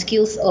improve my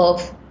skills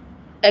of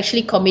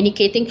actually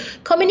communicating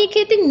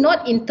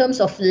not in terms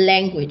of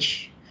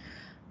language,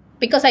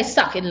 because I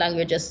suck in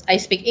languages. I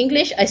speak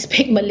English, I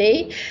speak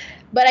Malay,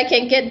 but I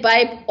can get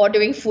by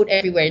ordering food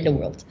everywhere in the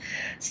world.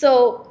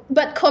 So,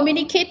 but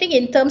communicating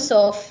in terms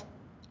of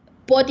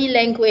body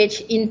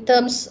language, in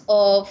terms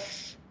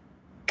of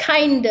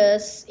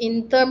kindness,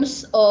 in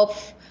terms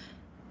of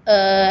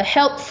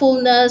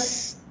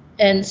helpfulness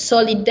and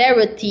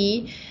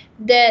solidarity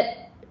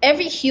that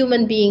every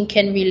human being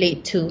can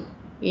relate to.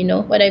 You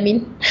know what I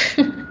mean?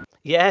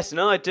 Yes,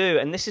 no, I do.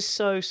 And this is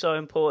so, so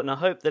important. I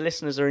hope the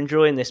listeners are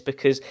enjoying this,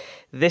 because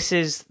this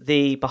is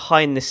the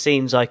behind the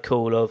scenes, I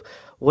call, of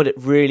what it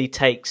really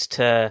takes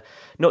to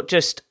not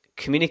just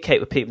communicate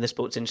with people in the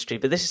sports industry,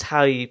 but this is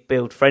how you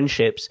build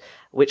friendships,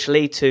 which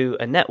lead to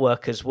a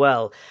network as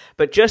well.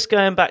 But just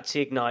going back to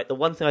Ignite, the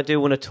one thing I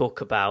do want to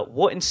talk about,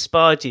 what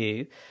inspired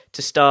you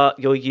to start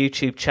your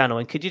YouTube channel?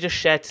 And could you just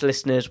share to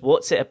listeners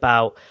what's it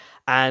about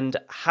and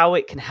how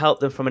it can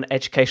help them from an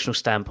educational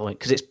standpoint?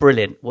 Because it's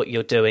brilliant what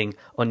you're doing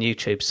on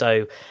YouTube.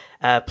 So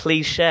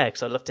please share,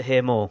 because I'd love to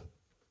hear more.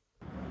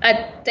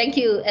 Thank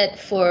you, Ed,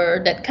 for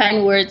that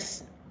kind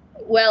words.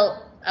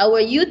 Well, our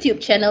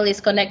YouTube channel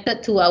is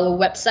connected to our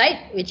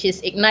website, which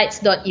is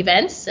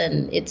IGNITX,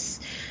 and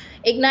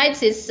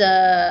IGNITX is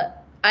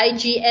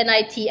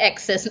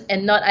IGNITX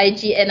and not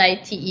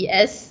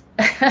IGNITES.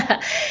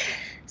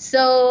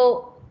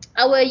 So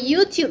our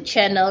YouTube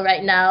channel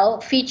right now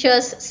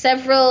features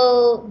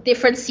several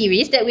different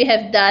series that we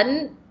have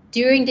done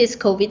during this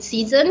COVID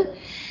season.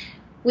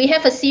 We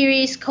have a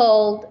series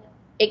called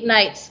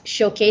Ignite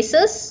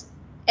Showcases.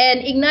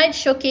 And Ignite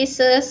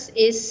Showcases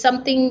is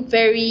something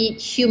very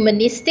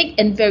humanistic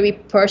and very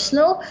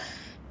personal,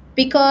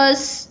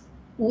 because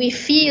we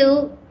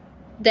feel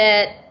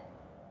that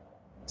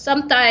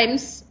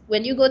sometimes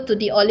when you go to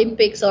the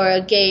Olympics or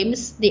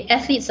Games, the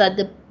athletes are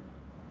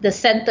the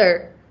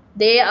center.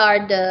 They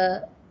are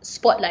the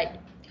spotlight.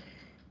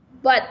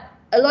 But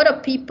a lot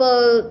of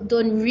people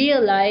don't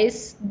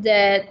realize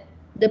that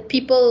the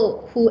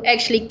people who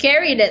actually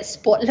carry that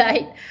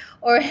spotlight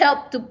or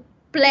help to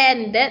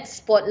plan that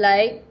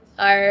spotlight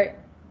are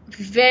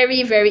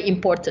very, very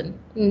important.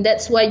 And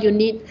that's why you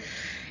need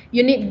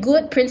you need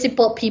good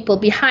principled people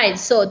behind.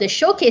 So the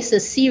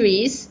Showcases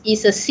series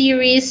is a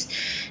series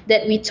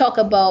that we talk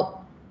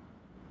about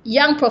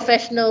young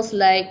professionals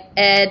like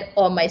Ed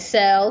or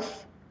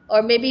myself,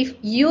 or maybe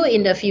you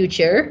in the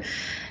future,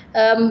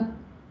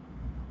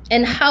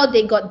 and how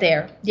they got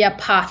there, their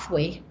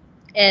pathway.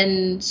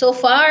 And so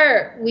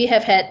far, we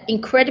have had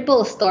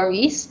incredible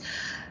stories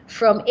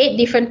from 8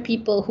 different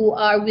people who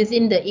are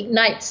within the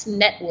IGNITX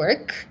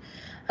network.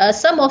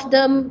 Some of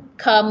them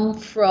come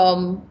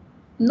from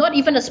not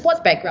even a sports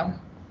background.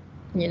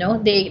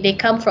 They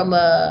come from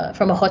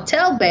a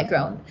hotel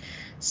background.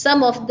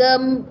 Some of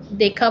them,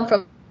 they come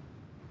from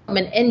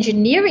an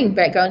engineering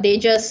background. They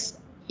just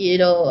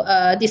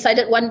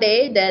decided one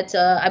day that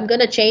I'm going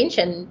to change,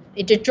 and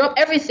it just dropped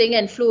everything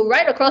and flew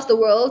right across the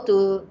world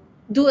to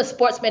do a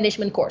sports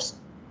management course,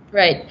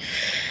 right?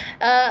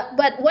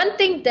 But one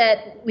thing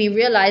that we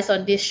realized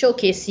on this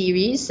showcase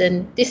series,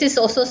 and this is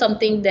also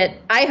something that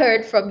I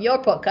heard from your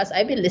podcast,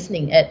 I've been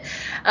listening at,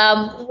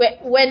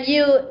 when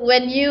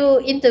you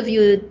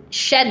interviewed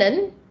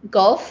Shannon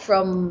Goff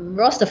from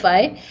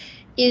Rostify,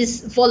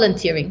 is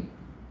volunteering.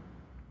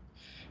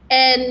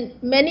 And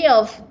many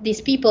of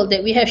these people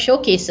that we have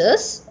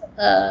showcases,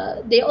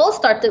 they all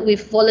started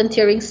with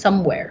volunteering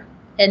somewhere,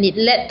 and it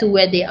led to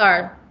where they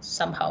are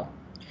somehow.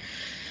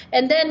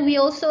 And then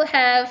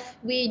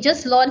we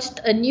just launched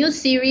a new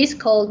series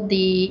called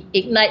the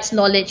IGNITX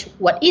Knowledge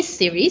What Is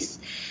series,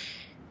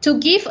 to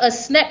give a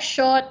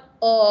snapshot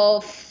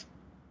of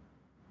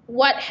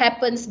what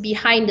happens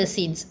behind the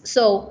scenes.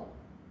 So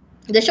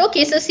the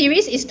Showcases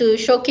series is to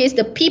showcase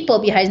the people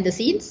behind the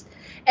scenes.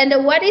 And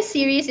the What Is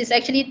series is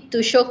actually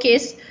to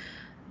showcase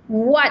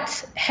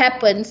what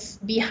happens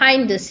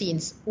behind the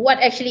scenes, what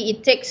actually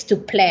it takes to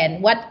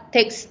plan, what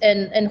takes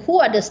and who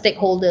are the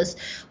stakeholders,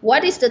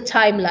 what is the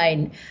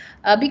timeline.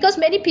 Because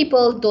many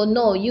people don't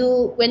know.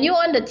 When you're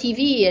on the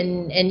TV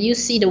and you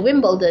see the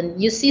Wimbledon,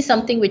 you see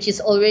something which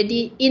is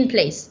already in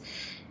place.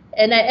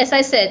 And as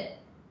I said,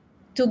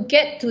 to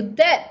get to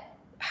that,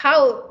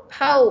 how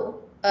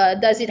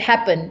does it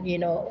happen?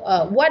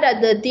 What are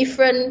the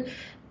different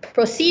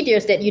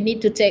procedures that you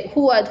need to take?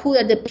 Who are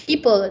the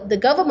people, the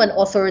government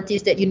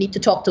authorities that you need to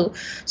talk to?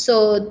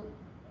 So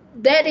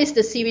that is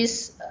the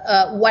series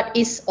What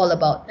Is all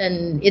about,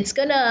 and it's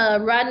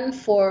gonna run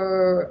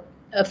for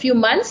a few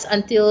months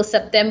until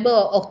September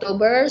or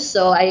October.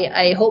 So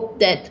I hope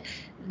that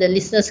the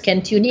listeners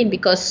can tune in,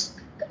 because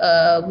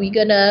we're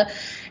gonna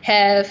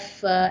have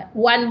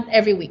one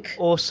every week.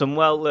 Awesome.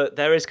 Well, look,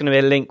 there is going to be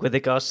a link with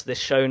regards to the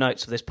show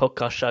notes of this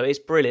podcast show. It's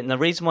brilliant. And the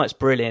reason why it's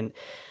brilliant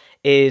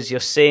is you're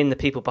seeing the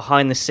people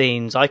behind the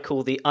scenes. I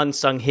call the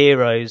unsung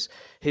heroes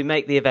who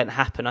make the event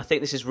happen. I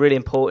think this is really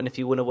important if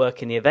you want to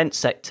work in the event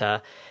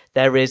sector.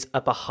 There is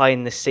a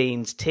behind the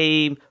scenes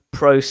team,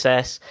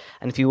 process,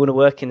 and if you want to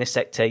work in this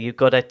sector, you've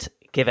got to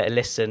give it a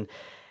listen.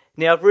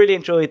 Now, I've really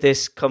enjoyed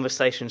this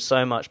conversation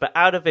so much, but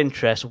out of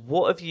interest,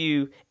 what have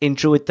you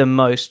enjoyed the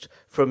most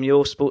from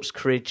your sports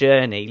career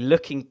journey,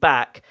 looking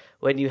back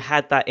when you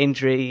had that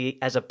injury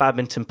as a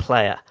badminton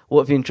player?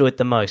 What have you enjoyed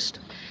the most?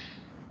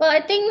 Well,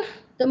 I think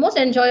the most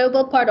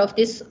enjoyable part of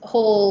this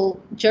whole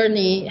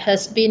journey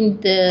has been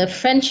the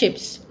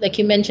friendships, like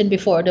you mentioned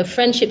before, the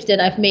friendships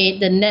that I've made,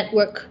 the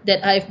network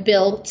that I've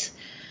built,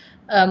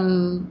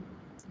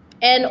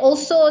 and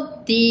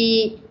also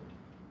the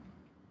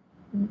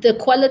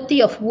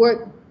quality of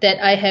work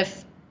that I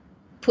have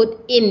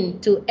put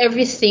into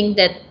everything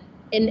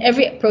in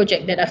every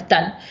project that I've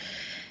done.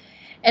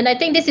 And I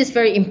think this is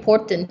very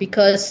important,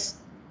 because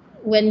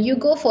when you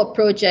go for a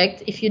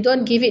project, if you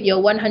don't give it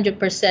your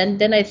 100%,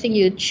 then I think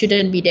you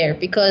shouldn't be there,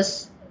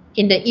 because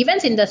in the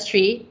events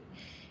industry,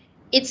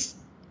 it's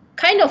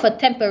kind of a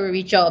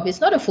temporary job. It's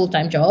not a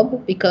full-time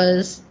job,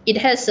 because it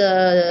has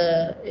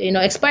a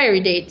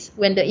expiry date.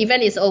 When the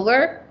event is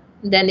over,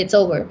 then it's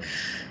over.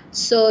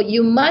 So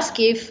you must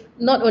give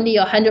not only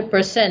your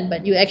 100%,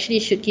 but you actually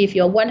should give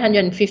your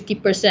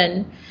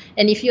 150%.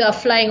 And if you are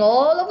flying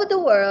all over the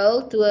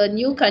world to a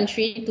new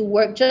country to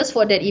work just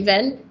for that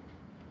event,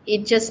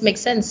 it just makes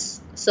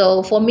sense.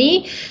 So for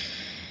me,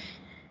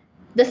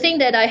 the thing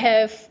that I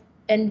have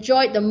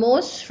enjoyed the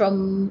most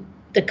from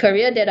the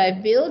career that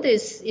I've built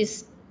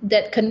is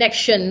that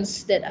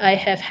connections that I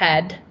have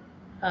had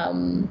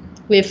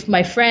with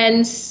my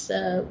friends,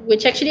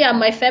 which actually are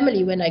my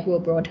family when I go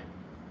abroad.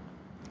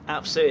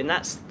 Absolutely, and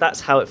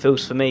that's how it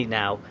feels for me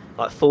now.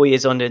 Like 4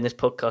 years on doing this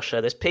podcast show,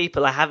 there's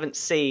people I haven't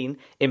seen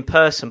in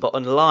person, but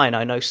online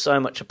I know so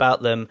much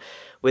about them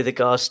with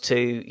regards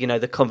to,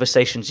 the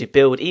conversations you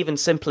build, even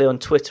simply on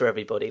Twitter,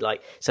 everybody.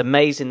 Like, it's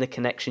amazing the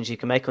connections you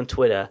can make on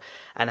Twitter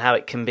and how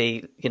it can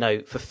be,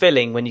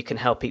 fulfilling when you can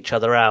help each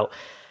other out.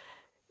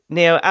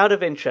 Neo, out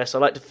of interest, I'd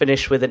like to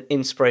finish with an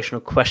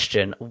inspirational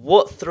question.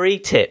 What 3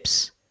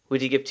 tips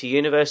would you give to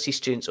university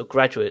students or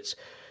graduates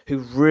who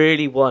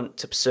really want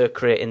to pursue a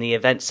career in the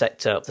event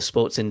sector of the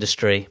sports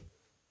industry?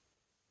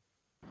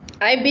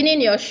 I've been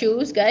in your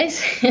shoes,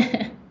 guys.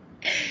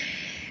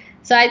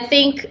 So I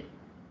think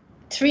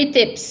 3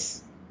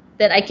 tips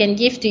that I can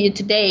give to you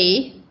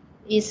today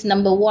is,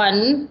 number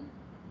 1,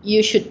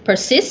 you should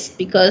persist,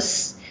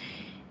 because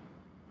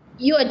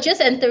you are just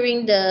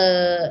entering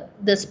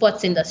the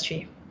sports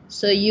industry.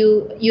 So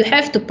you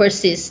have to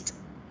persist.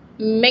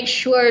 Make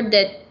sure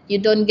that you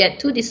don't get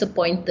too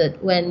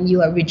disappointed when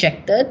you are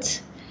rejected,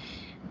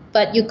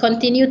 but you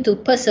continue to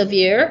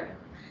persevere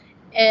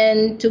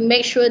and to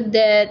make sure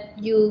that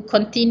you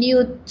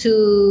continue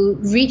to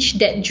reach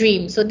that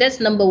dream. So that's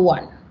number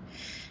one.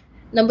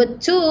 Number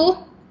two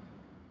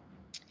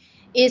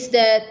is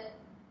that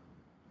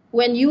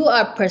when you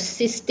are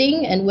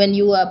persisting and when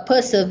you are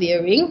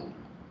persevering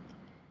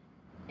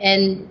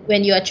and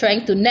when you are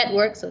trying to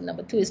network, so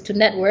number two is to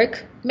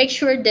network, make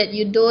sure that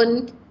you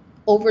don't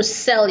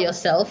oversell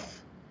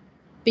yourself,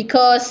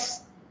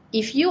 because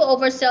if you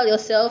oversell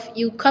yourself,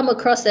 you come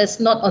across as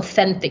not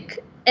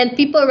authentic. And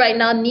people right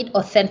now need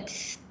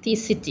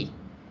authenticity.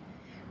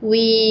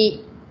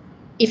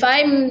 If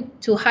I'm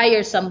to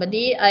hire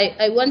somebody,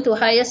 I want to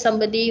hire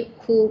somebody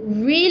who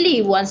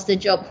really wants the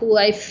job, who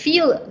I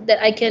feel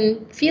that I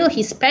can feel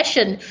his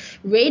passion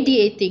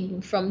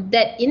radiating from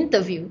that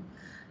interview.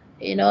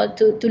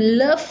 To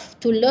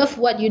love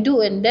what you do,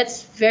 and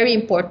that's very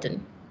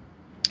important.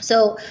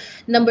 So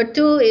number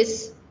two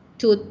is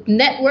to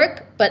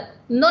network, but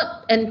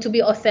to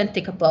be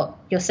authentic about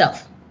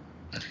yourself.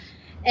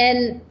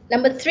 And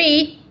number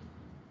three,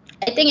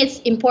 I think it's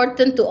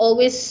important to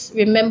always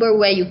remember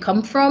where you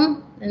come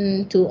from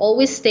and to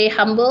always stay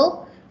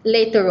humble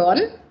later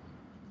on.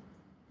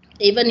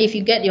 Even if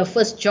you get your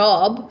first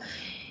job,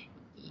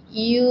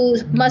 you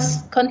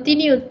must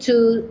continue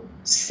to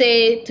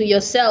say to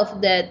yourself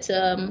that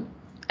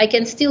I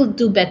can still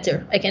do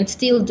better. I can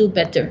still do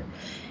better.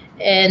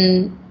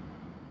 And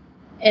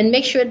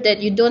make sure that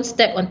you don't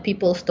step on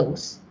people's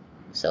toes.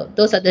 So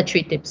those are the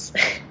 3 tips.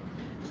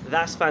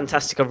 That's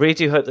fantastic. I really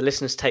do hope the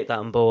listeners take that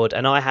on board,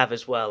 and I have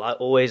as well. I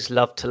always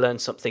love to learn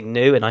something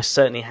new, and I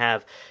certainly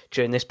have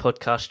during this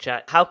podcast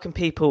chat. How can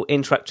people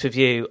interact with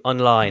you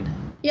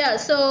online? Yeah,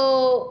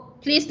 so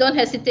please don't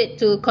hesitate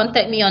to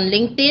contact me on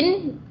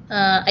LinkedIn.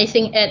 I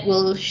think Ed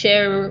will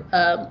share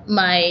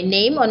my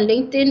name on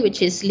LinkedIn,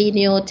 which is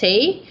Neo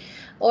Tay.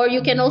 Or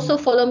you can also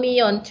follow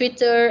me on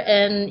Twitter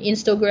and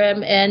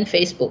Instagram and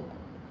Facebook.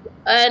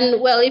 And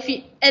well, if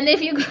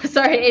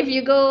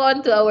you go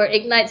on to our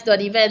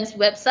ignites.events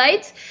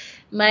website,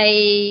 my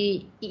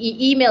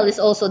email is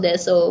also there.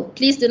 So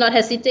please do not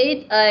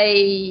hesitate.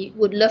 I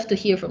would love to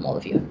hear from all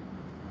of you.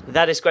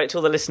 That is great to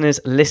all the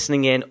listeners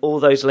listening in. All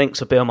those links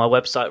will be on my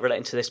website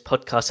relating to this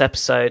podcast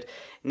episode.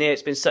 Neo,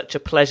 it's been such a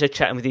pleasure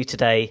chatting with you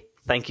today.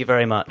 Thank you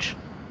very much.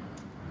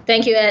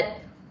 Thank you, Ed.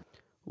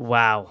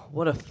 Wow,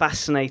 what a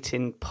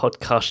fascinating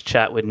podcast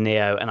chat with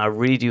Neo, and I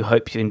really do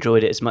hope you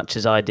enjoyed it as much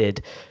as I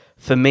did.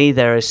 For me,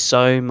 there is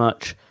so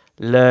much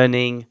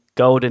learning,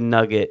 golden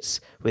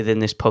nuggets within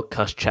this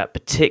podcast chat,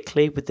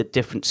 particularly with the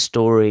different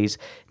stories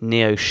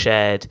Neo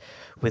shared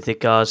with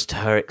regards to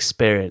her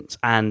experience.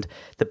 And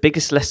the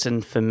biggest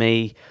lesson for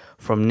me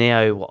from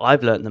Neo, what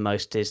I've learned the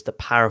most, is the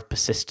power of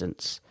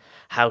persistence,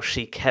 how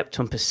she kept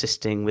on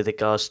persisting with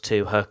regards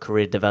to her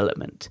career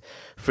development.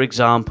 For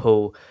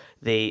example,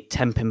 the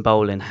 10-pin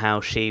bowling,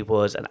 how she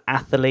was an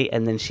athlete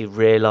and then she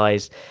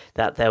realised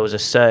that there was a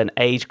certain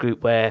age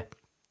group where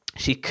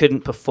she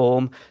couldn't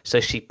perform, so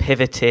she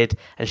pivoted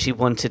and she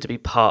wanted to be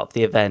part of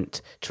the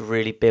event to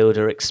really build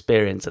her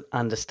experience and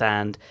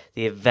understand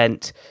the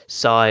event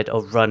side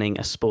of running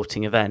a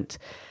sporting event.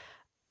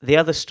 The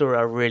other story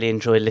I really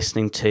enjoyed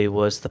listening to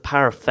was The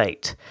Power of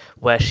Fate,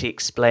 where she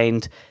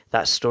explained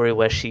that story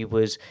where she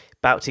was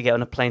about to get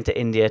on a plane to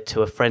India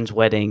to a friend's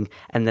wedding,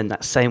 and then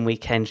that same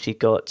weekend she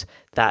got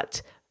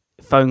that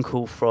phone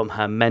call from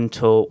her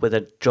mentor with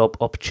a job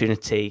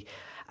opportunity.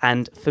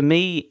 And for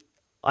me,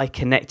 I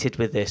connected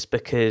with this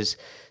because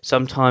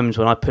sometimes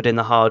when I put in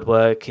the hard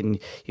work and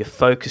you're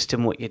focused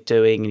in what you're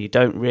doing and you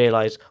don't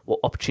realise what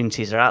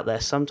opportunities are out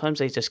there, sometimes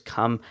they just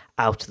come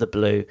out of the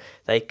blue.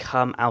 They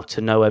come out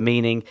of nowhere,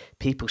 meaning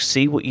people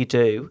see what you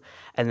do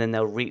and then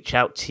they'll reach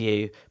out to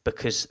you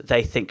because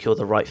they think you're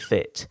the right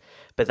fit.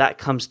 But that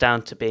comes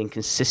down to being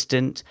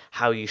consistent,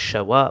 how you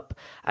show up,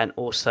 and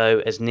also,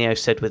 as Neo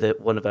said with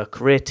one of her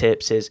career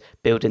tips, is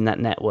building that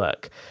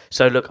network.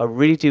 So look, I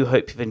really do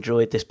hope you've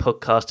enjoyed this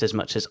podcast as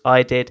much as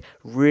I did.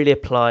 Really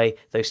apply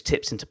those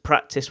tips into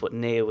practice, what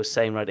Neo was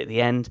saying right at the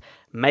end.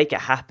 Make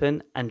it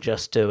happen and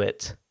just do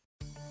it.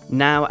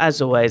 Now, as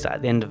always,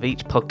 at the end of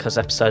each podcast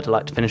episode, I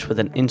like to finish with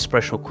an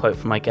inspirational quote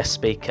from my guest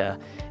speaker.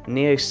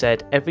 Neo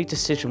said, "Every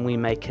decision we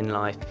make in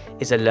life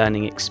is a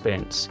learning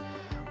experience.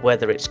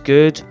 Whether it's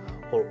good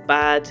or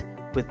bad,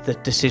 with the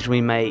decision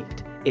we made,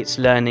 it's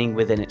learning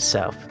within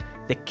itself.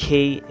 The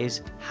key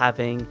is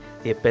having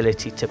the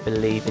ability to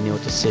believe in your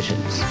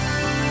decisions."